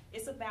 So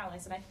it's a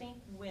balance. And I think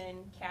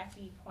when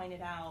Kathy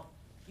pointed out,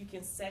 you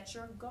can set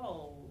your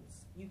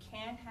goals, you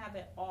can have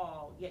it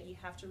all, yet you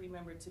have to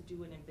remember to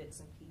do it in bits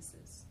and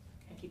pieces.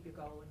 And keep your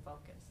goal in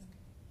focus.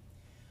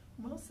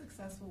 Most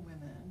successful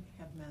women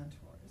have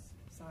mentors.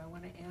 So I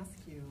want to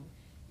ask you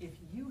if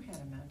you had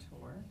a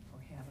mentor or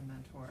have a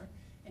mentor,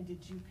 and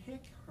did you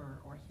pick her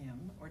or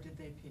him, or did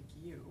they pick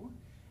you?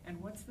 And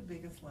what's the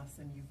biggest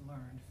lesson you've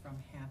learned from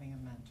having a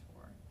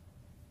mentor?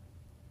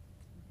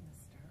 I'm going to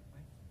start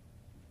with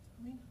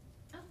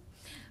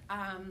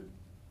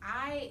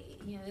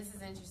Alina. This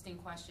is an interesting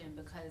question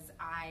because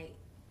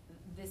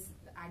this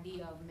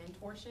idea of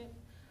mentorship,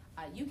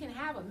 you can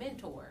have a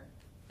mentor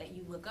that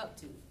you look up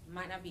to. It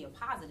might not be a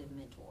positive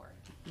mentor.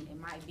 It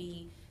might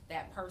be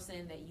that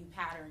person that you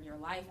pattern your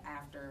life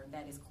after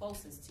that is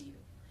closest to you.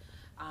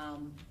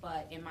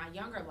 But in my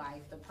younger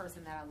life, the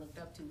person that I looked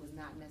up to was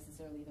not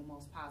necessarily the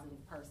most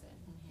positive person.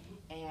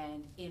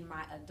 And in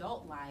my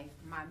adult life,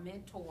 my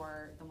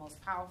mentor, the most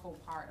powerful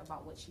part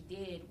about what she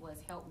did was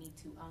help me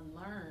to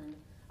unlearn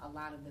a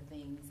lot of the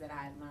things that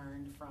I had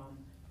learned from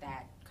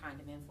that kind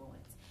of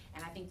influence.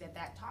 And I think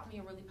that taught me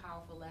a really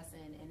powerful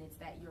lesson, and it's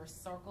that your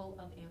circle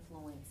of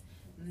influence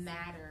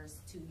matters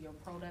to your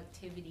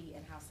productivity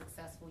and how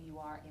successful you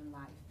are in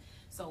life.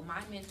 So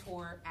my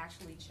mentor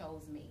actually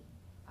chose me.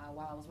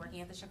 while I was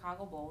working at the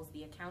Chicago Bulls.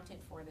 The accountant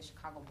for the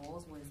Chicago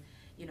Bulls was,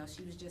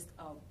 she was just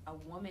a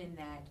woman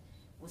that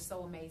was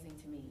so amazing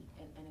to me.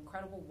 An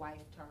incredible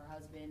wife to her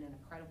husband, an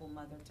incredible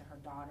mother to her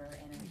daughter,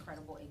 and an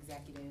incredible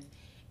executive.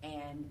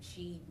 And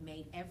she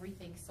made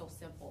everything so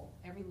simple,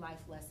 every life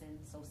lesson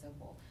so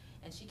simple.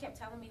 And she kept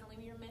telling me,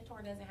 Halima, your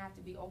mentor doesn't have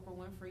to be Oprah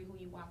Winfrey, who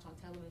you watch on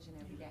television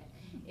every day.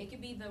 It could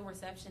be the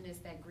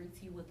receptionist that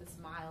greets you with a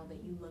smile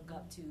that you look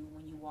up to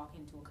when you walk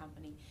into a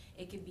company.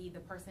 It could be the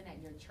person at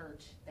your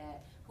church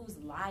whose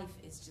life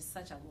is just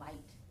such a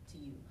light to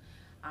you.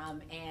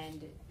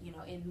 And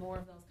in more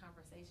of those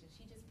conversations,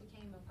 she just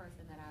became a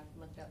person that I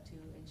looked up to,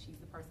 and she's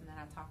the person that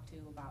I talk to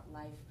about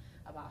life,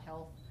 about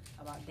health,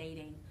 about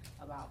dating,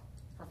 about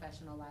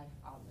professional life,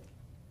 all of it.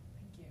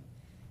 Thank you.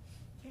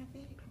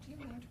 Kathy, do you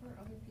mentor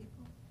other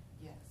people?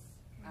 Yes,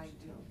 Why I don't you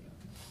do. tell me?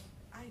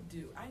 I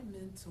do. I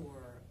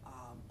mentor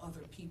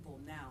other people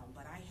now,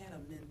 but I had a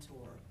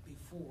mentor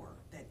before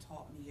that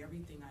taught me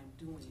everything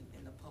I'm doing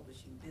in the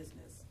publishing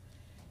business.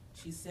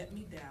 She set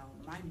me down,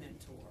 my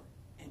mentor,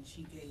 and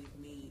she gave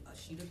me a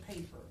sheet of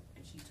paper,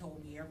 and she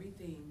told me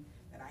everything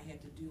that I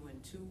had to do in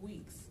 2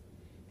 weeks.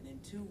 And in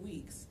 2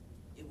 weeks,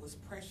 it was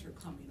pressure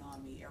coming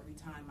on me every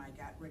time I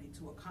got ready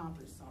to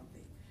accomplish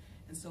something.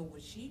 And so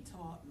what she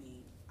taught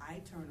me,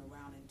 I turn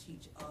around and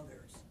teach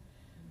others.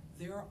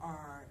 There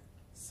are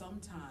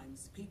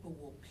sometimes people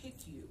will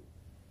pick you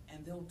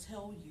and they'll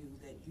tell you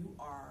that you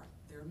are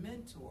their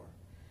mentor.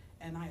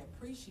 And I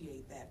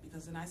appreciate that,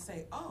 because then I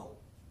say, oh,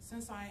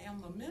 since I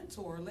am a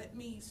mentor, let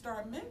me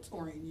start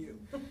mentoring you.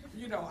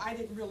 I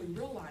didn't really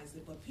realize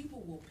it, but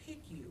people will pick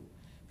you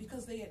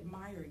because they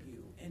admire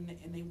you and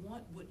they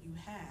want what you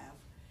have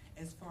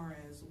as far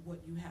as what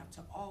you have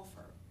to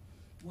offer.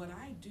 What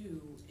I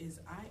do is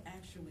I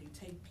actually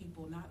take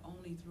people not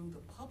only through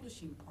the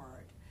publishing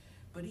part,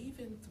 but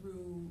even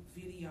through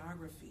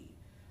videography,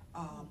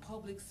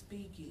 public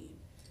speaking,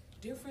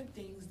 different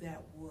things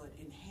that would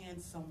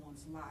enhance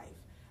someone's life.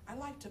 I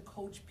like to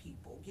coach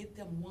people, get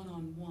them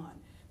one-on-one,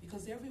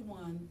 because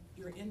everyone,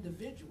 you're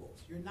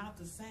individuals, you're not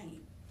the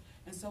same.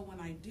 And so when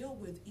I deal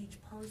with each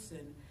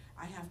person,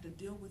 I have to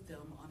deal with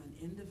them on an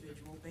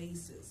individual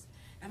basis.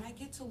 And I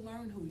get to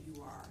learn who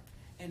you are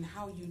and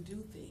how you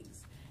do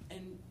things,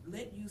 and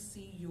let you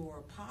see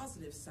your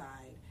positive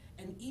side,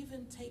 and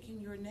even taking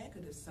your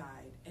negative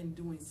side and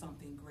doing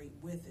something great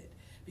with it.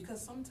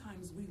 Because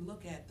sometimes we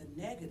look at the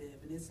negative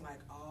and it's like,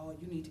 oh,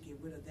 you need to get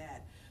rid of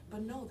that.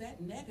 But no,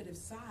 that negative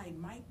side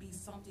might be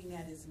something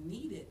that is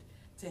needed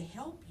to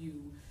help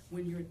you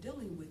when you're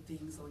dealing with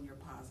things on your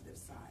positive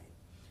side.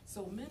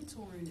 So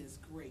mentoring is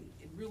great.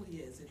 It really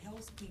is. It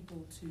helps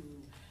people to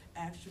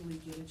actually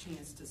get a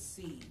chance to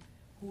see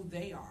who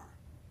they are.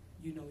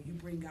 You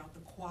bring out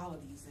the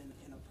qualities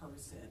in a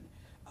person.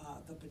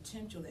 The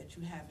potential that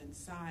you have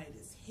inside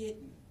is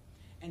hidden.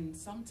 And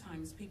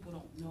sometimes people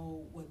don't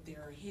know what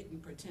their hidden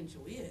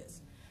potential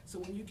is. So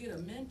when you get a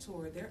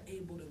mentor, they're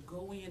able to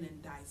go in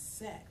and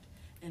dissect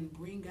and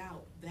bring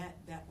out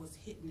that was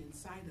hidden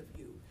inside of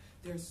you.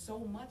 There's so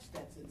much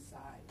that's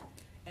inside.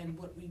 And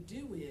what we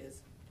do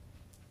is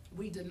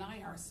we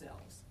deny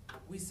ourselves.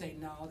 We say,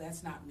 no,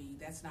 that's not me,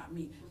 that's not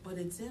me. But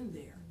it's in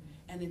there,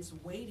 and it's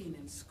waiting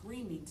and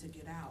screaming to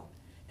get out.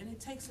 And it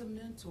takes a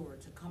mentor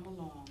to come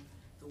along,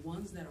 the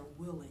ones that are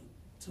willing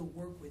to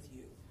work with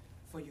you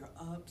for your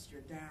ups,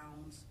 your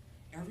downs.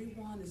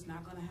 Everyone is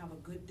not going to have a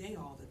good day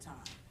all the time.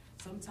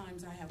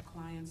 Sometimes I have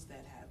clients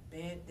that have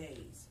bad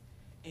days,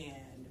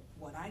 and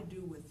what I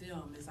do with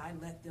them is I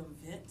let them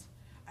vent.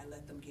 I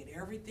let them get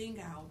everything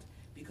out,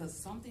 because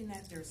something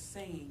that they're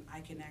saying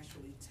I can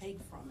actually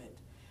take from it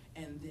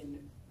and then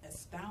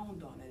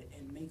expound on it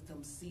and make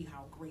them see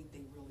how great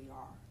they really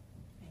are.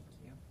 Thank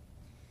you.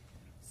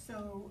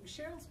 So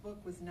Cheryl's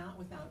book was not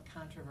without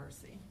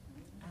controversy.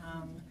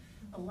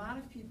 A lot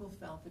of people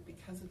felt that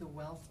because of the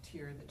wealth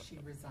tier that she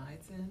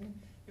resides in,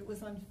 it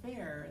was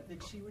unfair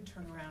that she would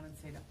turn around and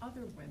say to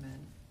other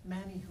women,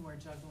 many who are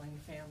juggling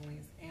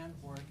families and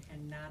work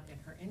and not at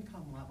her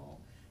income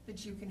level,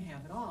 that you can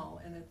have it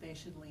all and that they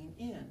should lean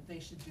in, they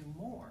should do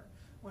more,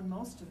 when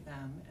most of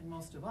them and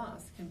most of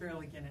us can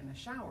barely get in a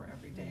shower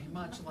every day,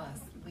 much less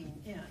lean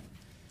in.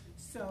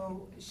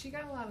 So she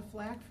got a lot of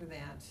flack for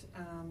that,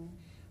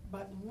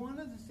 but one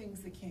of the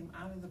things that came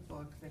out of the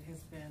book that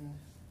has been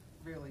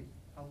really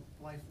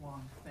a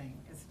lifelong thing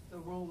is the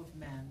role of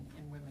men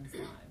in women's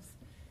lives.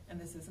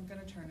 And this isn't going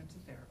to turn into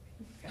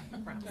therapy, okay, I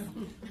promise.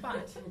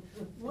 But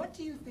what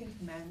do you think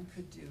men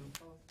could do,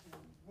 both in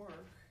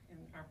work, in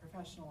our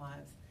professional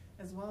lives,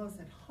 as well as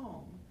at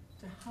home,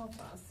 to help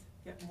us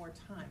get more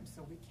time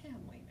so we can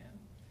lean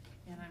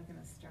in? And I'm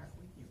going to start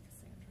with you,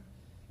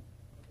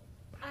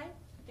 Cassandra. I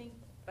think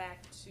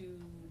back to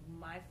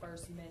my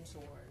first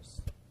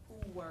mentors,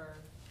 who were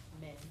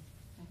men.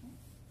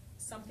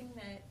 Something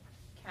that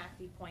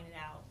Kathy pointed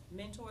out,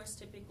 mentors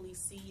typically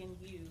see in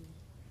you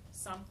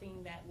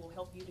something that will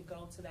help you to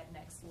go to that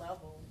next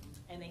level,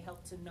 and they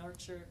help to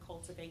nurture,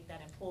 cultivate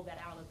that, and pull that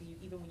out of you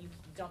even when you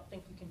don't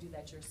think you can do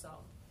that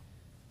yourself.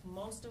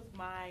 Most of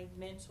my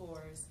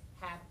mentors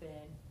have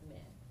been men.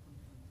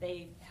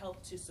 They've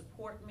helped to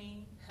support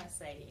me, I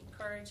say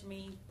encourage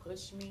me,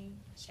 push me,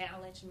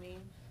 challenge me.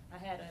 I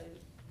had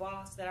a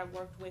boss that I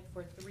worked with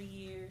for 3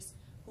 years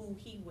who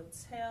he would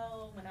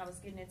tell when I was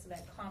getting into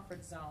that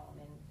comfort zone,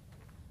 and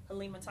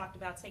Halima talked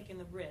about taking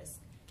the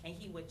risk, and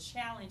he would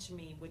challenge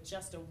me with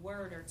just a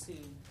word or two,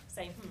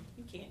 say,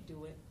 you can't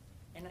do it.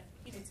 And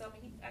he would tell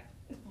me,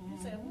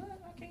 he said, what?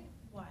 I can't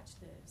watch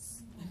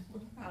this.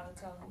 I would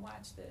tell him,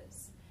 watch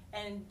this.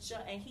 And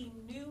he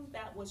knew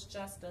that was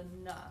just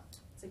enough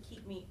to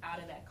keep me out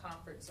of that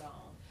comfort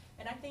zone.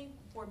 And I think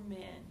for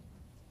men,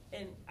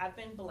 and I've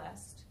been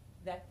blessed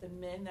that the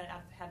men that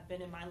have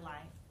been in my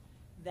life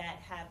that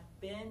have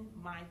been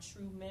my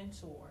true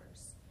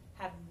mentors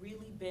have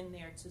really been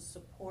there to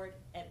support,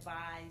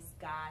 advise,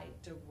 guide,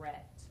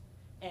 direct,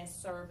 and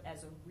serve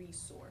as a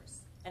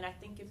resource. And I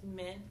think if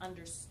men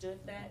understood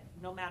that,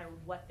 no matter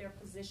what their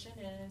position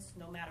is,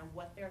 no matter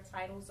what their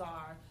titles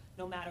are,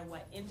 no matter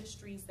what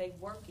industries they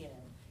work in,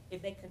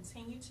 if they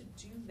continue to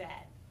do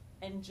that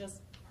and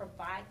just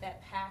provide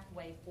that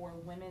pathway for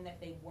women that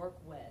they work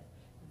with,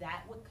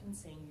 that would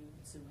continue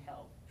to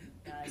help.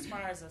 As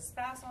far as a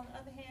spouse, on the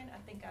other hand, I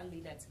think I'll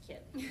leave that to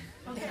Kelly.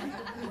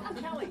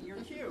 Okay. Kelly, you're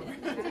cute.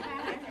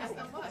 Thank you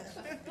so much.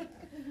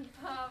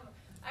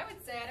 I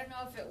would say, I don't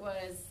know if it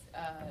was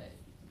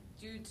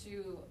due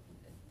to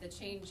the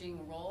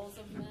changing roles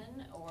of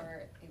men,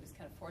 or he was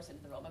kind of forced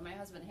into the role, but my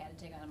husband had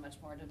to take on much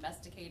more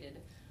domesticated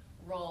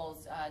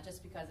roles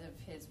just because of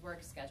his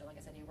work schedule. Like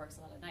I said, he works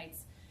a lot of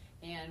nights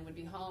and would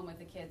be home with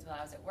the kids while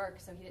I was at work,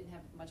 so he didn't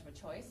have much of a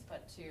choice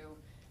but to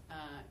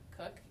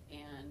cook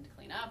and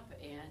clean up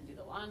and do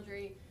the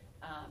laundry,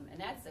 and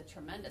that's a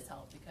tremendous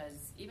help,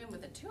 because even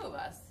with the two of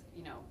us,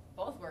 you know,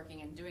 both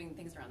working and doing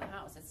things around the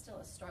house, it's still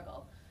a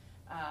struggle.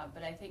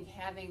 But I think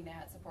having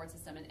that support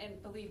system,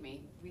 and believe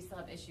me, we still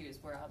have issues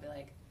where I'll be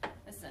like,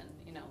 listen,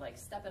 you know, like,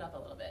 step it up a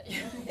little bit.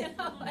 You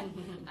know, like,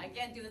 I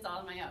can't do this all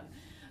on my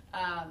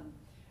own.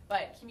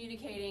 But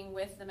communicating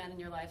with the men in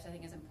your life, I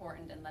think, is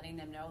important, and letting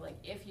them know, like,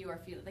 if you are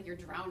feeling like you're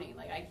drowning,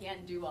 like, I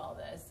can't do all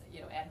this,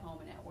 you know, at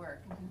home and at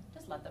work,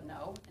 just let them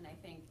know. And I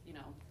think, you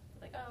know,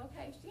 like, oh,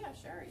 okay, yeah,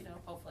 sure, you know,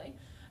 hopefully.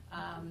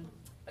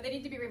 But they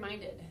need to be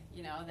reminded,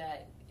 you know,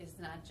 that it's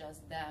not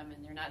just them,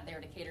 and you're not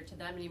there to cater to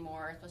them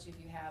anymore, especially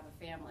if you have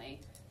a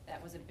family.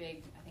 That was a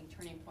big, I think,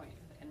 turning point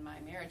in my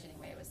marriage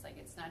anyway. It was like,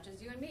 it's not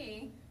just you and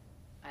me.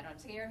 I don't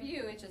take care of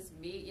you. It's just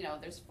me. You know,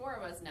 there's 4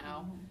 of us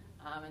now,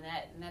 and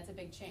that's a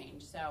big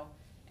change. So,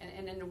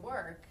 and in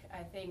work,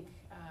 I think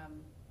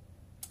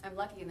I'm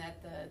lucky in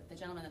that the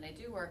gentleman that I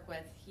do work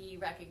with, he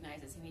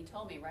recognizes, and he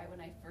told me right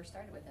when I first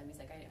started with him, he's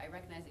like, I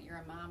recognize that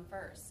you're a mom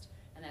first,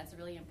 and that's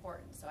really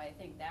important. So I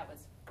think that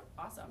was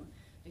awesome,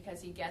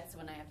 because he gets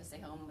when I have to stay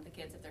home with the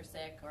kids if they're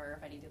sick, or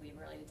if I need to leave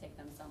early to take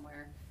them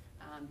somewhere.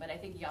 But I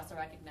think he also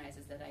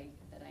recognizes that I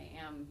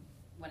am,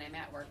 when I'm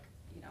at work,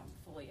 you know,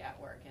 fully at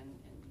work and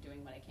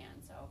doing what I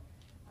can. So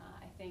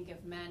I think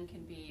if men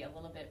can be a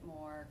little bit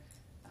more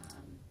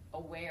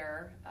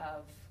aware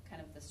of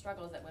kind of the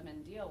struggles that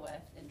women deal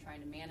with in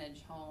trying to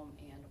manage home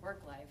and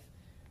work life,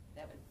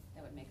 that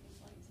would make things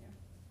a lot easier.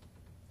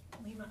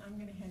 Lima, I'm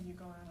going to have you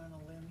go out on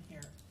a limb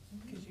here,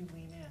 because you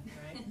lean in,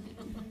 right?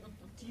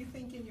 Do you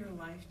think in your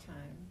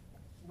lifetime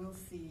we'll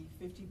see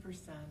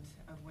 50%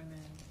 of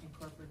women in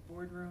corporate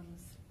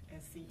boardrooms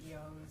as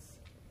CEOs,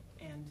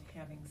 and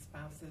having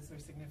spouses or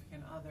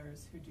significant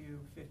others who do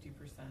 50%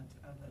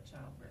 of the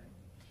childbearing?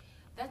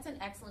 That's an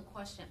excellent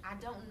question. I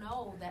don't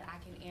know that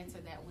I can answer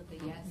that with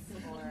a yes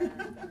or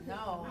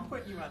no. I'm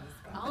putting you on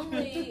the spot.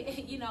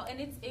 Only, you know, and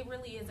it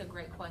really is a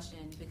great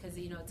question, because,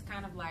 you know, it's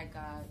kind of like,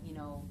 you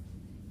know,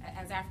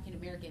 as African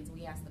Americans,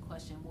 we ask the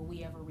question, will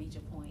we ever reach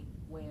a point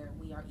where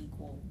we are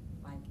equal,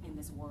 like, in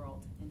this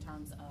world, in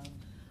terms of,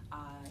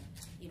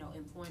 you know,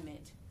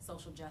 employment,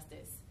 social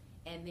justice?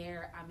 And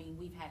I mean,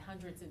 we've had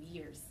hundreds of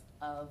years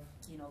of,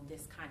 you know,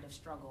 this kind of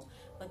struggle,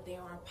 but there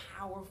are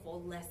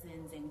powerful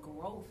lessons and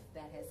growth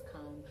that has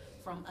come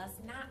from us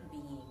not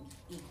being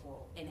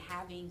equal and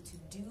having to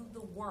do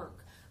the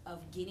work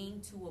of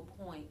getting to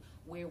a point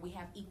where we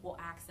have equal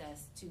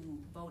access to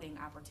voting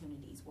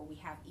opportunities, where we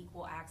have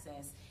equal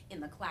access in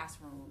the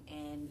classroom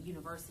and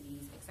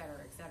universities, et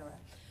cetera, et cetera.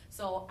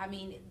 So, I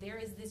mean, there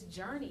is this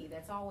journey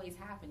that's always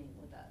happening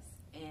with us.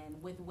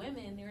 And with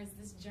women, there is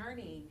this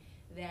journey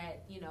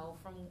that, you know,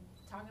 from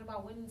talking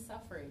about women's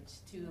suffrage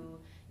to,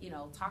 you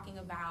know, talking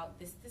about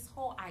this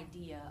whole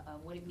idea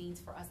of what it means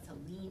for us to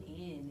lean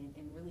in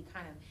and really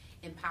kind of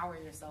empower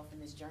yourself in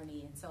this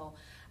journey. And so,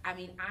 I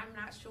mean, I'm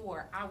not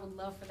sure. I would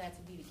love for that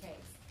to be the case.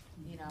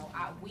 You know,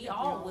 we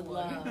all would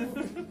love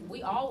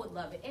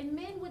it. And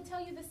men would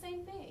tell you the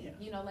same thing. Yeah.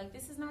 You know, like,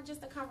 this is not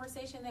just a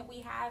conversation that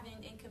we have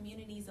in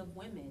communities of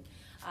women.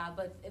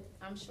 But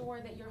I'm sure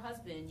that your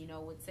husband, you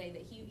know, would say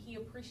that he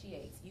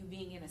appreciates you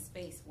being in a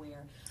space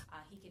where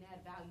he can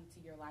add value to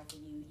your life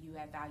and you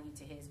add value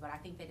to his. But I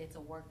think that it's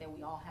a work that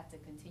we all have to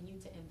continue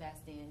to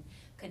invest in,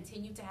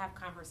 continue to have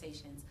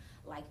conversations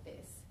like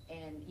this.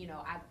 And, you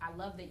know, I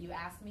love that you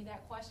asked me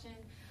that question,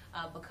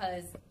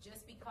 because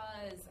just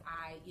because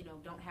I, you know,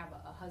 don't have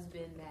a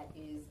husband that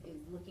is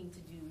looking to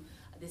do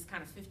this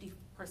kind of 50%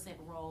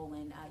 role,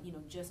 and, you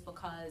know, just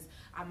because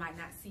I might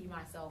not see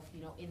myself,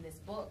 you know, in this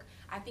book,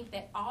 I think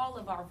that all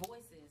of our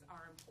voices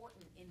are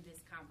important in this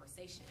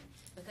conversation,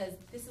 because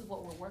this is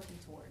what we're working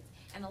towards.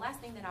 And the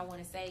last thing that I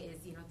want to say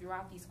is, you know,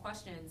 throughout these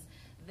questions,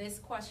 this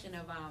question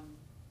of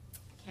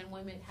can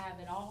women have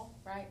it all,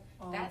 right?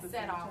 That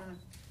set off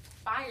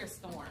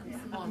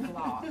firestorms on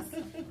blogs.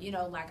 You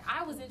know, like,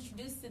 I was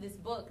introduced to this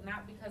book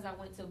not because I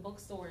went to a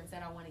bookstore and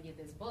said I want to get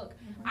this book.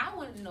 I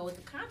wanted to know what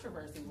the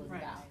controversy was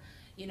about.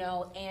 You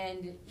know,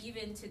 and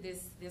even to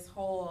this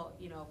whole,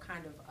 you know,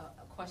 kind of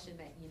a question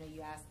that, you know,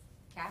 you asked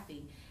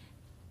Kathy,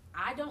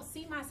 I don't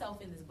see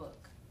myself in this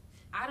book.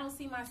 I don't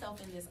see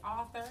myself in this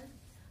author.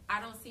 I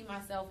don't see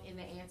myself in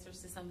the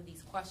answers to some of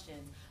these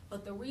questions.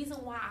 But the reason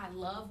why I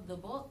love the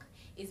book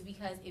is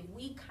because if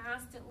we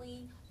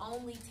constantly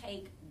only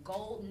take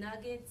gold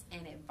nuggets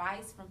and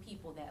advice from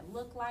people that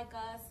look like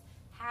us,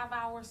 have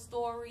our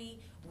story,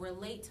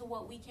 relate to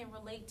what we can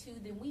relate to,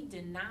 then we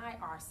deny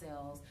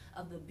ourselves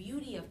of the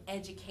beauty of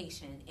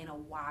education in a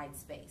wide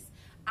space.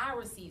 I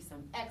received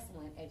some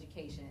excellent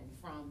education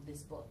from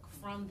this book,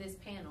 from this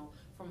panel,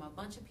 from a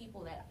bunch of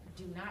people that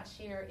do not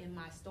share in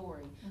my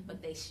story,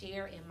 but they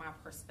share in my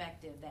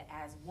perspective that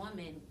as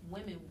women,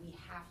 we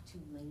have to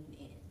lean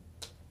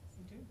in.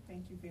 You do.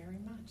 Thank you very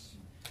much.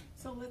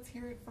 So let's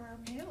hear it for our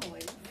panel,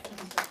 ladies.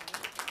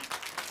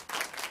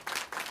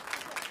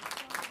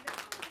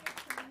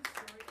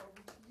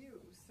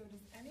 So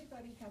does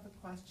anybody have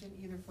a question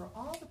either for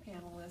all the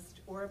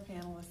panelists or a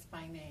panelist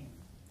by name?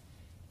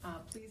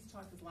 Please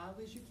talk as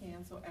loudly as you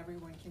can so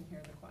everyone can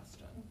hear the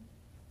question.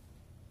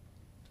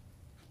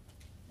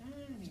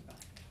 Anybody?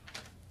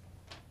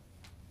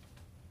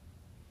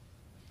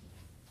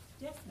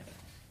 Yes,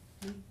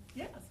 no.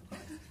 Yes, of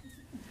course.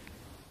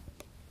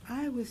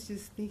 I was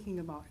just thinking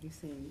about you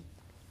saying,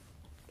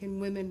 can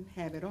women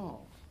have it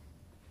all?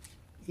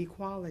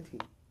 Equality.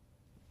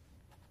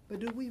 But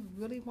do we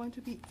really want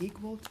to be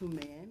equal to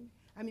men?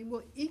 I mean,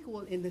 we're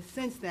equal in the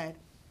sense that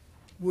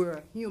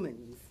we're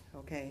humans,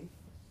 okay?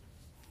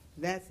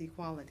 That's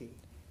equality.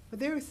 But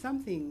there are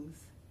some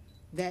things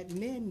that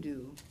men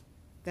do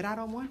that I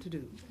don't want to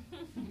do.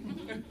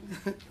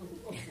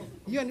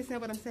 You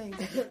understand what I'm saying?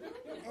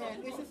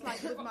 And it's just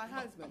like with my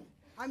husband.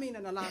 I mean,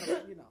 in a lot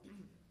of, you know,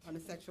 on a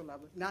sexual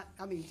level.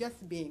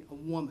 Just being a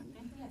woman,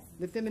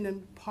 the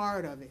feminine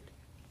part of it.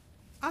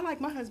 I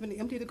like my husband to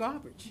empty the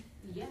garbage.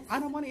 Yes.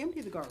 I don't want to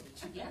empty the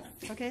garbage. Yes.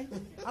 Okay?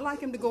 I like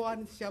him to go out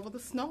and shovel the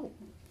snow.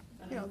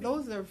 You know,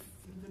 those are...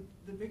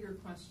 The bigger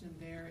question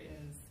there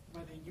is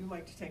whether you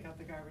like to take out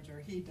the garbage or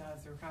he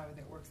does, or how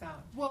that works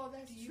out. Well,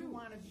 that's true. Do you true.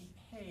 want to be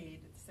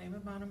paid the same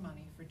amount of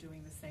money for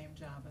doing the same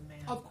job a man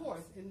Of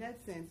course, in that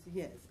sense,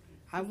 yes.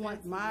 I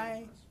want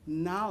my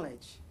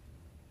knowledge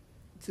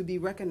to be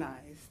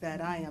recognized, that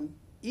I am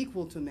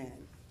equal to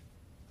men,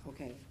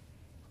 okay?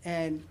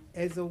 And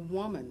as a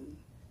woman,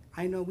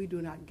 I know we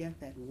do not get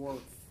that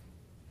worth.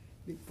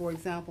 For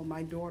example,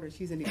 my daughter,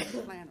 she's an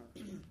event planner.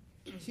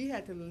 She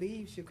had to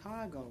leave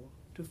Chicago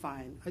to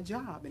find a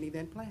job in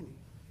event planning.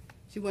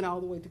 She went all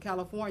the way to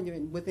California,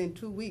 and within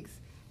 2 weeks,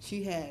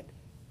 she had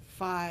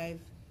 5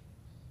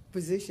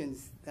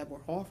 positions that were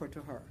offered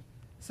to her.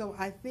 So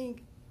I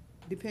think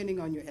depending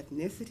on your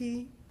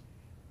ethnicity,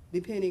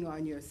 depending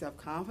on your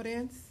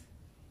self-confidence,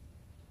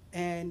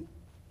 and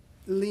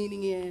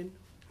leaning in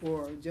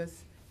or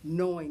just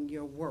knowing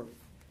your worth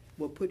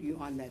will put you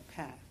on that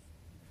path.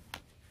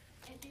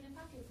 And if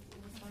I could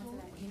respond to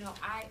that, you know,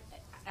 I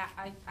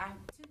have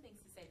 2 things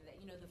to say to that.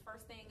 You know, the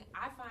first thing,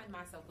 I find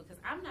myself, because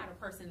I'm not a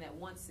person that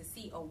wants to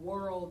see a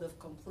world of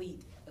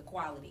complete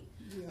equality.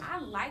 Yeah. I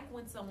like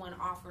when someone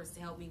offers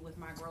to help me with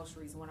my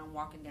groceries when I'm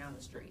walking down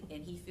the street,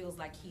 and he feels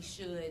like he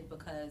should,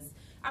 because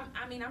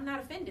I'm not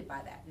offended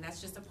by that, and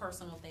that's just a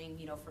personal thing,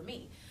 you know, for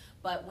me.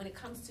 But when it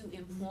comes to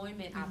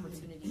employment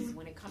opportunities,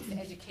 when it comes to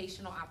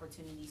educational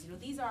opportunities, you know,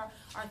 these are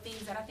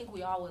things that I think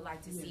we all would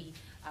like to see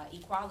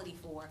equality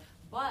for.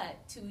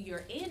 But to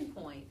your end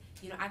point,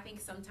 you know, I think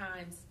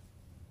sometimes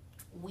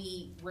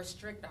we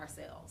restrict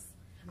ourselves.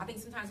 I think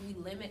sometimes we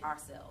limit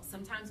ourselves.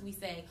 Sometimes we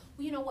say,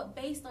 well, you know what,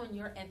 based on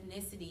your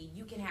ethnicity,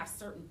 you can have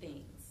certain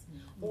things.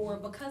 Or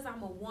because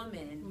I'm a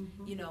woman,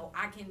 you know,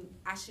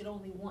 I should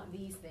only want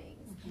these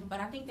things.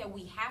 But I think that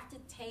we have to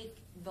take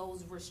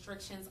those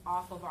restrictions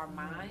off of our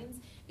minds,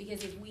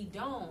 because if we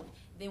don't,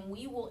 then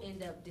we will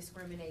end up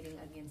discriminating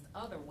against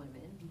other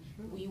women.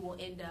 We will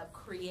end up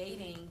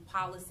creating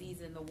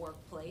policies in the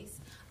workplace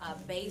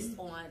based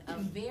on a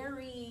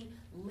very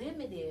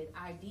limited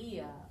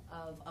idea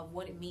of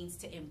what it means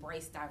to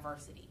embrace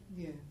diversity.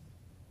 Yeah.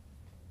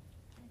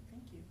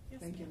 Thank you.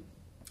 Yes, Thank you.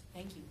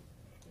 Thank you.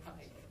 Hi.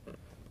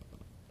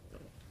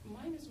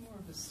 Mine is more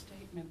of a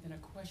statement than a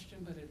question,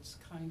 but it's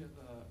kind of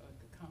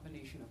a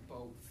combination of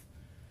both.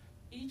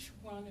 Each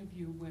one of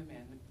you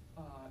women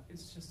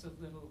is just a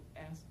little,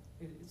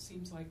 it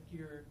seems like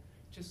you're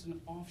just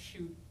an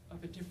offshoot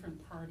of a different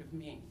part of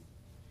me.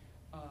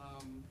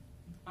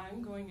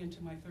 I'm going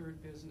into my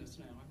third business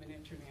now. I'm an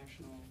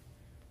international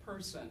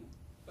person,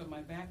 but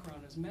my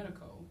background is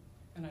medical,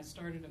 and I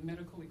started a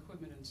medical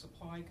equipment and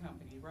supply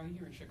company right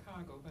here in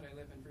Chicago, but I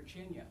live in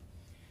Virginia.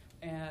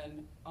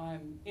 And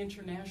I'm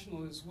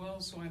international as well,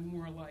 so I'm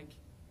more like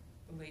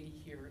the lady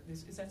here.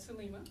 Is that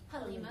Salima?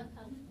 Halima.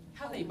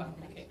 Halima,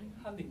 okay,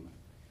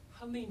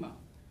 Halima,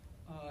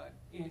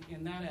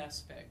 in that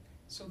aspect.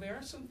 So there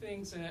are some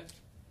things that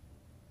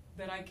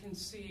I can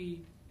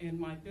see in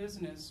my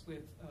business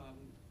with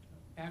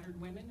battered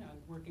women.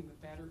 I'm working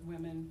with battered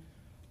women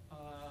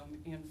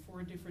in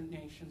 4 different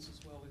nations as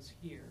well as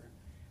here.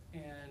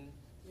 And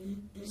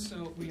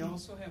so we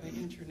also have an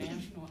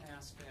international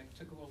aspect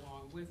to go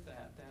along with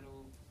that.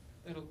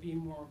 That'll be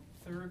more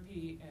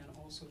therapy and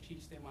also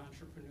teach them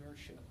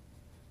entrepreneurship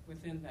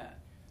within that.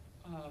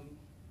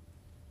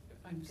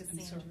 I'm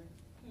sorry.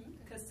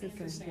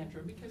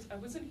 Cassandra, because I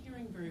wasn't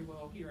hearing very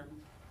well here.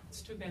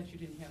 It's too bad you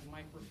didn't have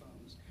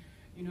microphones.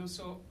 You know,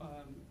 so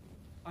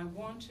I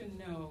want to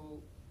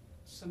know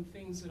some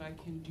things that I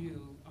can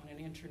do on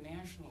an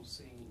international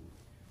scene,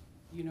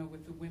 you know,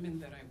 with the women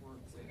that I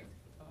work with.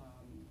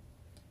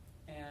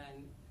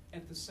 And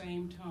at the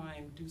same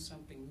time, do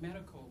something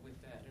medical with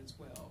that as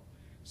well.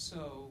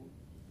 So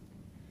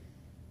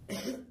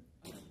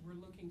we're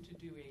looking to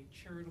do a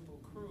charitable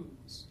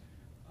cruise,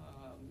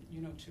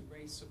 you know, to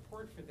raise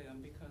support for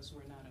them because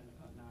we're not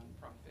a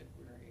nonprofit.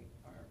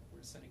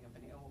 We're setting up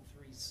an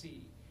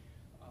L3C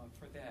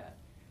for that.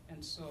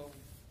 And so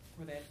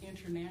for that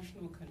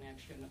international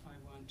connection,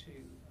 I want to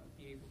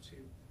be able to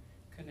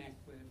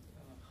connect with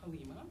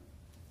Halima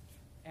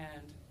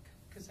and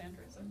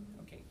Cassandra. Is that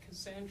okay?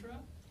 Cassandra.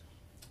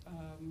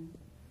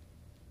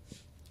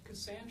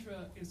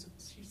 Cassandra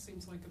she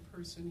seems like a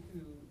person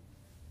who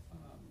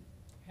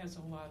has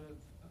a lot of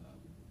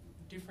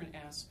different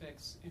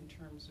aspects in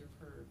terms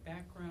of her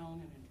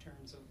background and in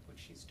terms of what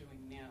she's doing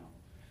now.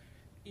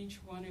 Each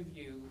one of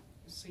you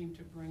seem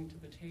to bring to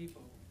the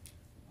table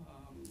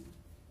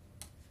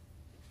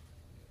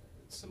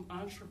some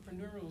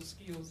entrepreneurial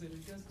skills that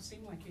it doesn't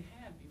seem like you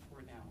had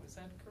before now. Is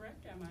that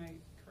correct? Am I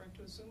correct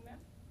to assume that?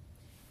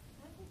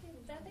 I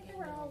think they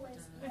were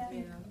always,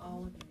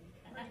 all of you.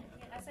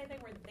 I say they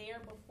were there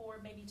before,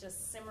 maybe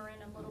just simmering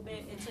a little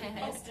bit. It took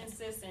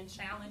instances and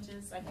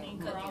challenges, I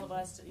think, for all of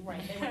us.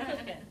 Right,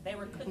 they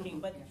were cooking,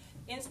 but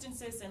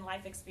instances and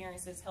life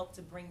experiences helped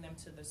to bring them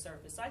to the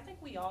surface. So I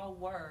think we all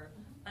were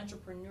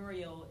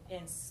entrepreneurial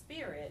in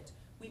spirit.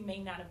 We may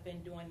not have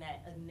been doing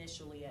that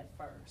initially at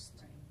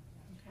first. Right.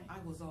 Okay.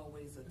 I was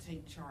always a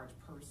take charge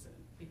person.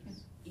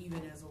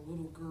 Even as a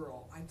little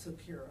girl, I took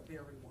care of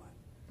everyone.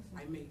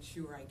 I made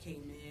sure I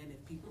came in.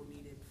 If people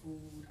needed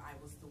food, I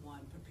was the one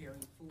preparing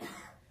food.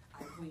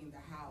 I cleaned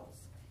the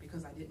house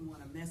because I didn't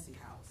want a messy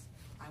house.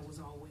 I was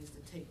always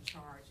to take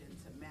charge and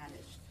to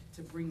manage,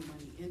 to bring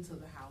money into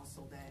the house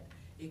so that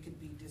it could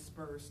be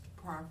dispersed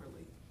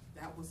properly.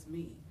 That was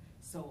me.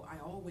 So I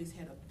always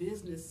had a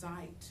business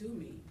side to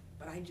me,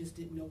 but I just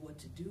didn't know what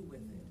to do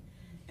with it.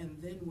 And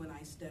then when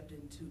I stepped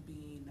into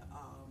being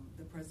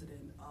the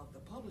president of the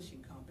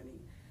publishing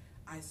company,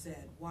 I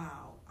said,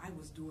 wow, I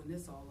was doing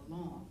this all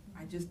along.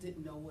 I just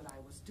didn't know what I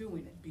was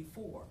doing it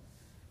before.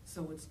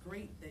 So it's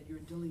great that you're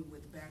dealing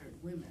with battered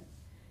women.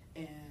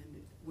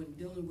 And when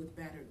dealing with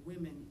battered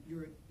women,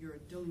 you're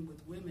dealing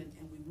with women,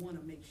 and we want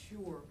to make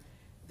sure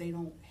they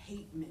don't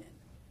hate men.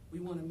 We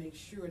want to make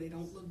sure they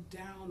don't look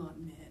down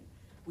on men.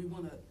 We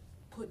want to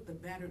put the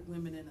battered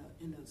women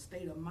in a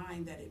state of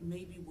mind that it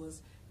maybe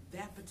was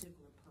that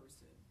particular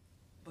person.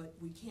 But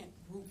we can't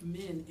group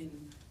men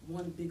in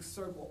one big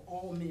circle.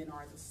 All men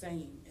are the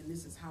same, and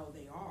this is how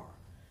they are.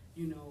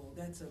 You know,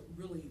 that's a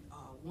really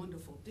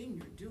wonderful thing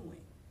you're doing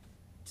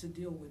to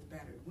deal with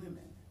battered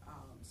women.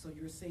 So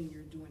you're saying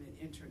you're doing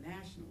it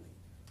internationally,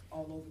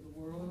 all over the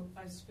world?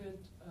 Well, I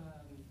spent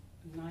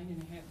 9.5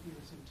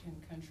 years in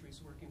 10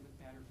 countries working with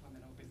battered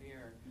women over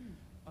there.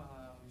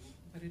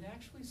 But it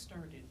actually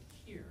started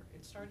here.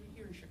 It started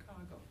here in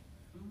Chicago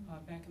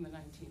back in the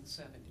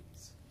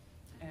 1970s.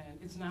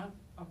 And it's not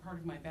a part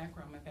of my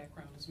background. My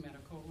background is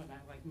medical, and I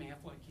like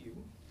math like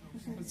you.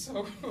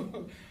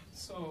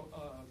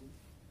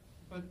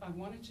 But I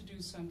wanted to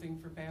do something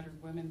for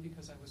battered women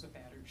because I was a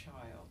battered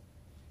child.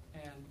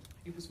 And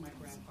it was my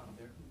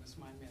grandfather who was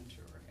my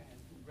mentor and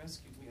who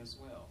rescued me as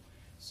well.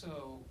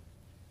 So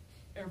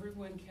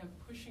everyone kept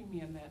pushing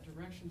me in that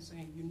direction,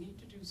 saying, you need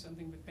to do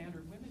something with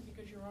battered women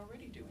because you're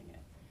already doing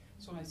it.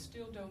 So I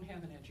still don't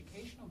have an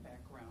educational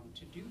background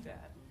to do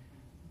that.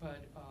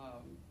 But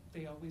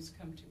they always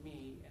come to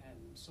me, and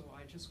so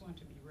I just want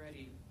to be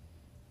ready,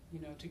 you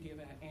know, to give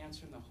an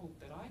answer and the hope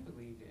that I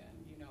believe in,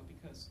 you know,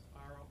 because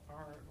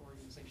our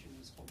organization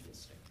is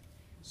holistic.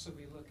 So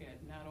we look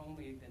at not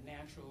only the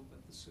natural,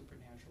 but the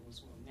supernatural as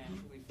well,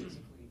 naturally,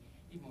 physically,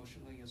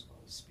 emotionally, as well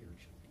as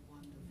spiritually.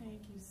 Wonderful.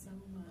 Thank you so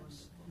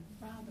much.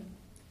 Robin.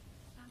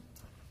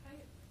 I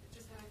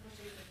just had a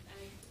question,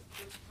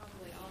 and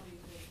probably all of you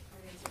could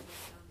already answer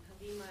this.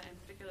 Halima, in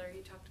particular,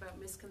 you talked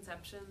about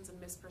misconceptions and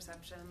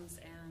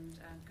misperceptions, and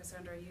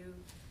Cassandra, you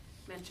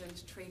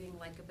mentioned trading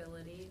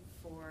likability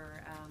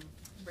for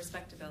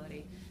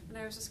respectability. And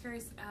I was just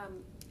curious,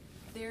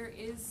 there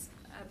is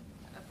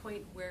a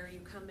point where you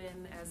come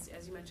in, as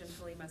you mentioned,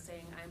 Halima,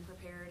 saying, I'm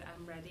prepared,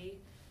 I'm ready,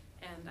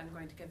 and I'm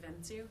going to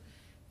convince you,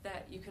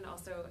 that you can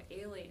also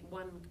alienate,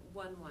 one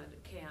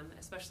can,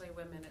 especially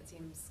women, it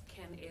seems,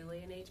 can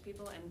alienate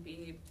people and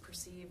be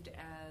perceived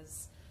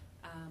as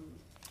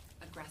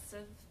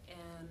aggressive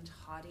and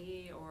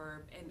haughty,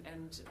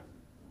 and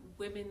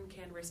women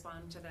can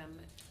respond to them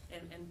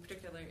in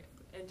particular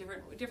in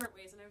different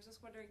ways. And I was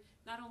just wondering,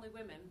 not only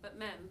women, but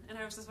men, and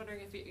I was just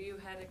wondering if you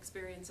had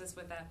experiences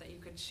with that you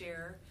could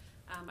share.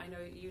 I know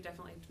you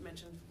definitely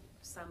mentioned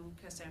some,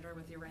 Cassandra,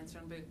 with your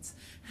rhinestone boots,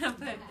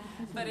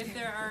 but if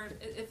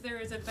there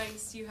is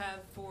advice you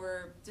have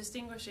for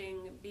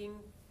distinguishing being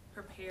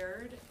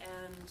prepared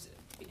and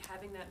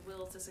having that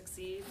will to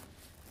succeed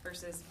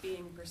versus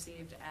being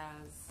perceived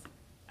as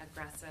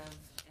aggressive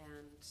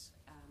and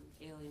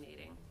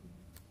alienating.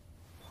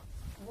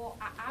 Well,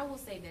 I will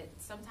say that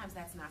sometimes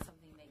that's not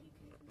something that you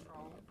can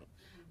control.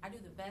 I do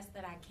the best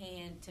that I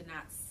can to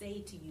not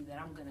say to you that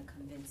I'm going to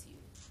convince you,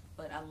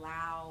 but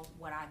allow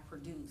what I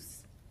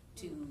produce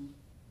to,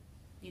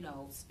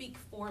 speak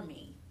for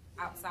me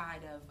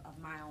outside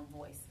of my own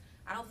voice.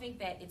 I don't think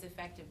that it's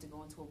effective to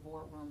go into a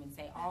boardroom and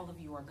say, all of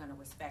you are going to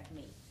respect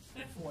me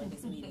before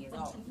this meeting is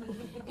over.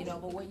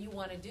 But what you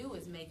want to do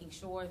is making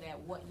sure that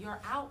what your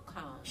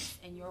outcomes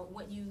and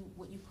what you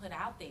put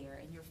out there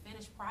and your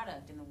finished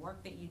product and the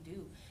work that you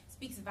do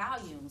speaks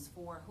volumes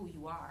for who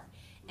you are.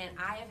 And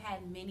I have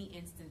had many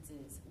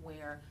instances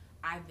where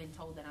I've been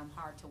told that I'm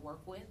hard to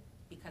work with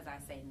because I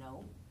say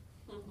no,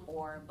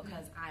 or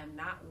because I'm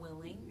not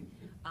willing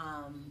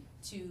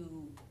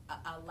to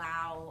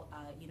allow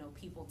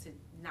people to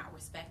not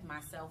respect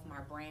myself, my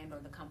brand, or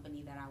the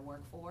company that I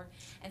work for.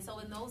 And so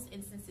in those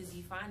instances,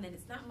 you find that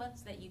it's not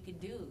much that you can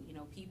do.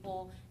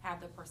 People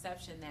have the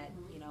perception that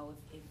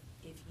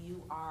if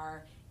you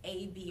are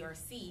A, B, or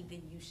C,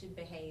 then you should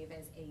behave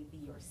as A,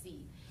 B, or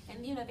C.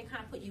 And they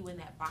kind of put you in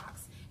that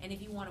box. And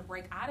if you want to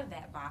break out of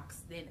that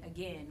box, then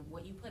again,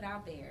 what you put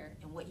out there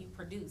and what you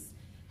produce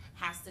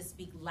has to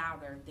speak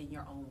louder than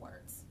your own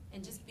words.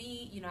 And just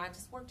be, I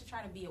just work to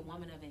try to be a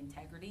woman of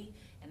integrity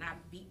and not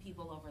beat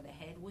people over the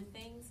head with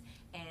things.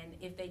 And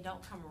if they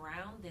don't come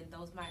around, then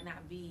those might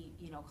not be,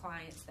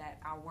 clients that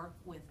I'll work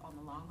with on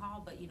the long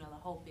haul. But, the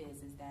hope is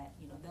that,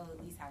 they'll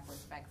at least have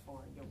respect for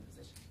your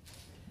position.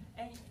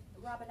 And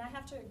Robin, I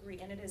have to agree,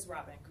 and it is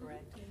Robin,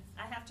 correct? Yes.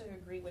 I have to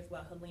agree with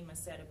what Halima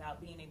said about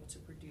being able to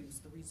produce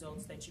the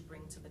results that you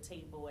bring to the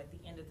table. At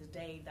the end of the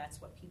day, that's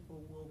what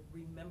people will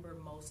remember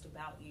most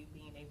about you,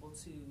 being able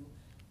to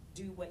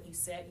do what you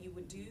said you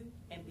would do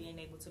and being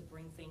able to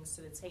bring things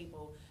to the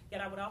table. Yet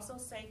I would also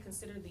say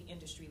consider the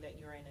industry that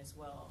you're in as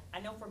well.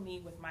 I know for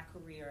me, with my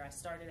career, I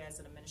started as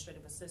an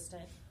administrative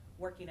assistant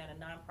working at a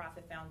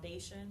nonprofit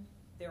foundation.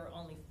 There were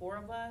only 4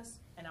 of us,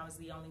 and I was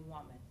the only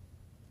woman.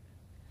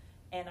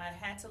 And I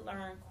had to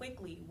learn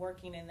quickly,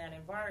 working in that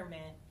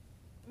environment,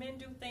 men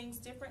do things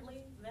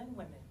differently than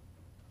women.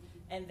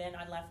 And then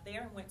I left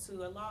there and went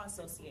to a law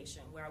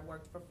association where I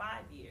worked for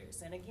 5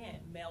 years. And again,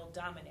 male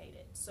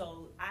dominated.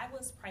 So I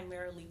was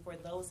primarily, for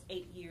those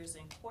 8 years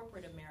in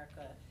corporate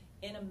America,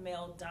 in a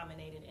male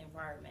dominated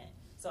environment.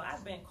 So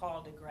I've been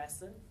called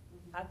aggressive.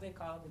 I've been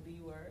called the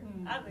B word.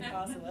 I've been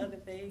called some other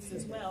things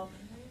as well.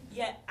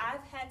 Yet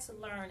I've had to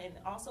learn, and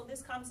also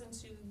this comes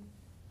into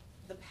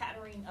the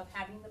patterning of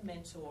having the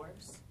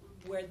mentors,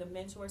 where the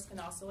mentors can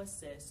also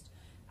assist.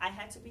 I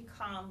had to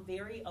become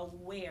very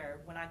aware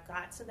when I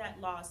got to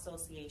that law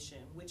association,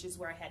 which is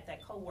where I had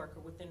that coworker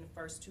within the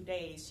first 2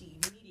 days. She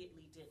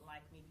immediately didn't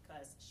like me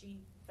because she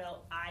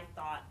felt I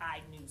thought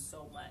I knew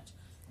so much.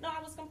 No,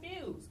 I was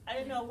confused. I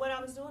didn't know what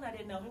I was doing. I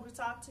didn't know who to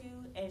talk to,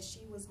 and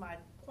she was my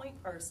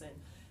point person.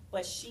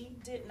 But she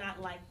did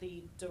not like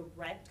the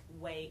direct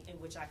way in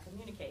which I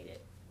communicated.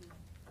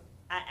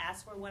 I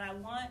ask for what I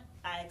want,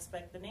 I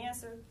expect an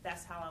answer.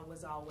 That's how I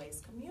was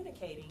always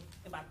communicating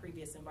in my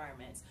previous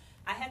environments.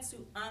 I had to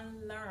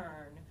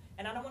unlearn,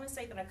 and I don't want to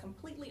say that I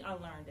completely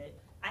unlearned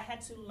it. I had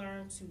to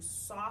learn to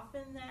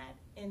soften that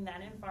in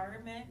that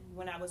environment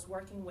when I was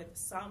working with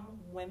some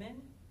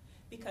women,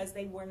 because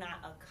they were not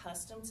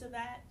accustomed to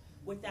that,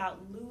 without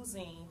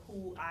losing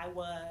who I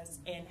was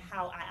and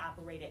how I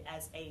operated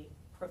as a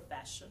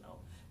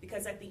professional.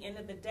 Because at the end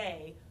of the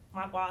day,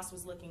 my boss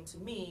was looking to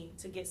me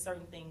to get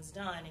certain things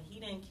done, and he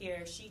didn't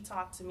care if she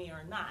talked to me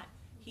or not.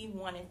 He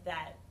wanted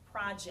that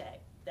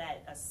project,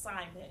 that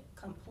assignment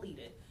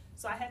completed.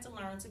 So I had to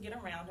learn to get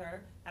around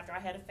her after I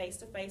had a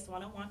face-to-face,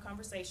 one-on-one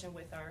conversation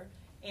with her,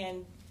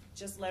 and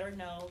just let her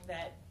know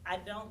that I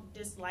don't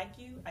dislike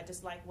you. I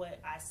dislike what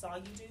I saw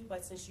you do,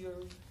 but since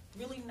you're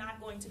really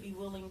not going to be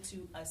willing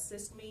to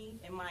assist me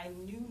in my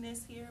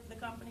newness here of the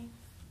company,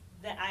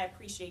 that I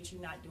appreciate you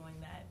not doing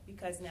that,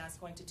 because now it's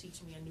going to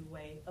teach me a new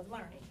way of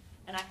learning.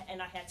 And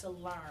I had to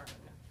learn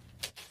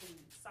to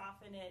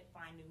soften it,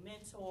 find new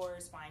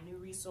mentors, find new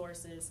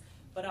resources,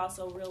 but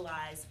also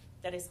realize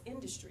that it's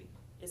industry.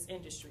 It's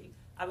industry.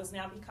 I was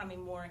now becoming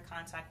more in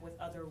contact with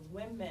other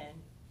women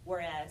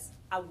whereas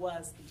I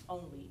was the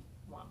only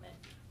woman.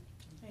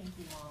 Thank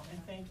you all,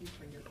 and thank you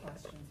for your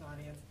questions,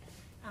 audience.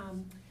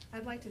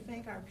 I'd like to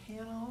thank our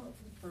panel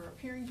for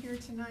appearing here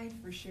tonight,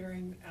 for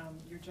sharing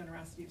your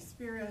generosity of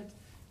spirit,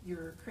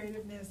 your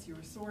creativeness, your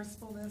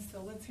resourcefulness.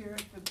 So let's hear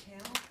it for the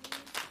panel, please.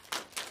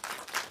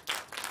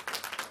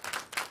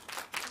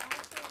 I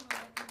also want to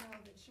let you know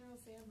that Sheryl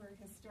Sandberg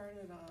has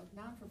started a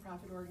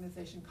non-for-profit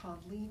organization called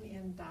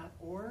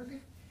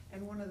leanin.org.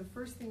 And one of the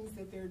first things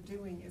that they're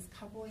doing is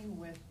coupling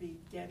with the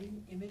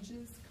Getty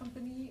Images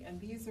company.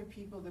 And these are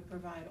people that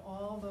provide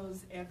all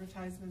those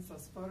advertisements,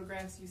 those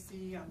photographs you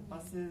see on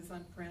buses,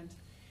 on print.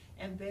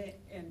 And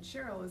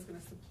Sheryl is going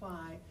to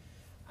supply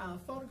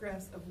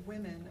photographs of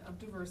women of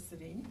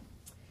diversity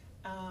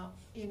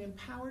in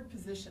empowered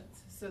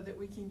positions so that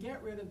we can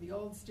get rid of the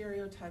old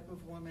stereotype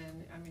of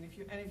woman. I mean,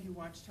 if any of you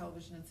watch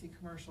television and see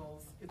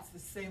commercials, it's the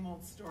same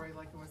old story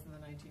like it was in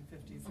the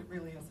 1950s. It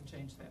really hasn't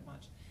changed that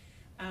much.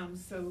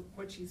 So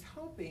what she's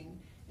hoping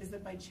is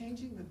that by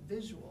changing the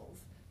visuals,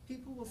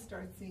 people will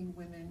start seeing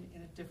women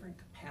in a different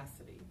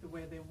capacity, the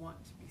way they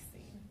want to be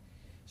seen.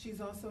 She's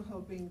also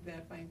hoping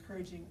that by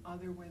encouraging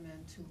other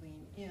women to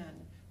lean in,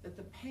 that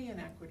the pay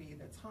inequity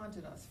that's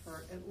haunted us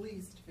for at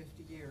least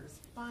 50 years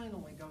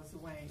finally goes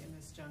away in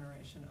this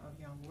generation of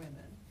young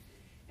women.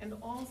 And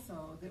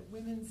also that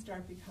women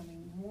start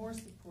becoming more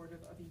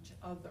supportive of each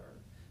other,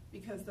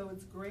 because though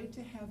it's great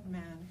to have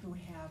men who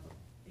have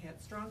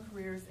had strong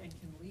careers and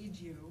can lead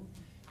you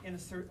in a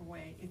certain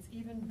way, it's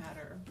even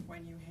better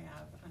when you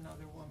have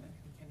another woman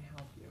who can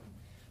help you.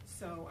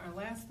 So our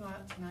last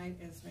thought tonight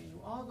is, may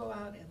you all go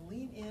out and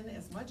lean in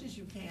as much as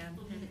you can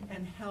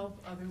and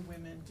help other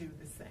women do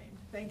the same.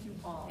 Thank you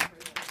all.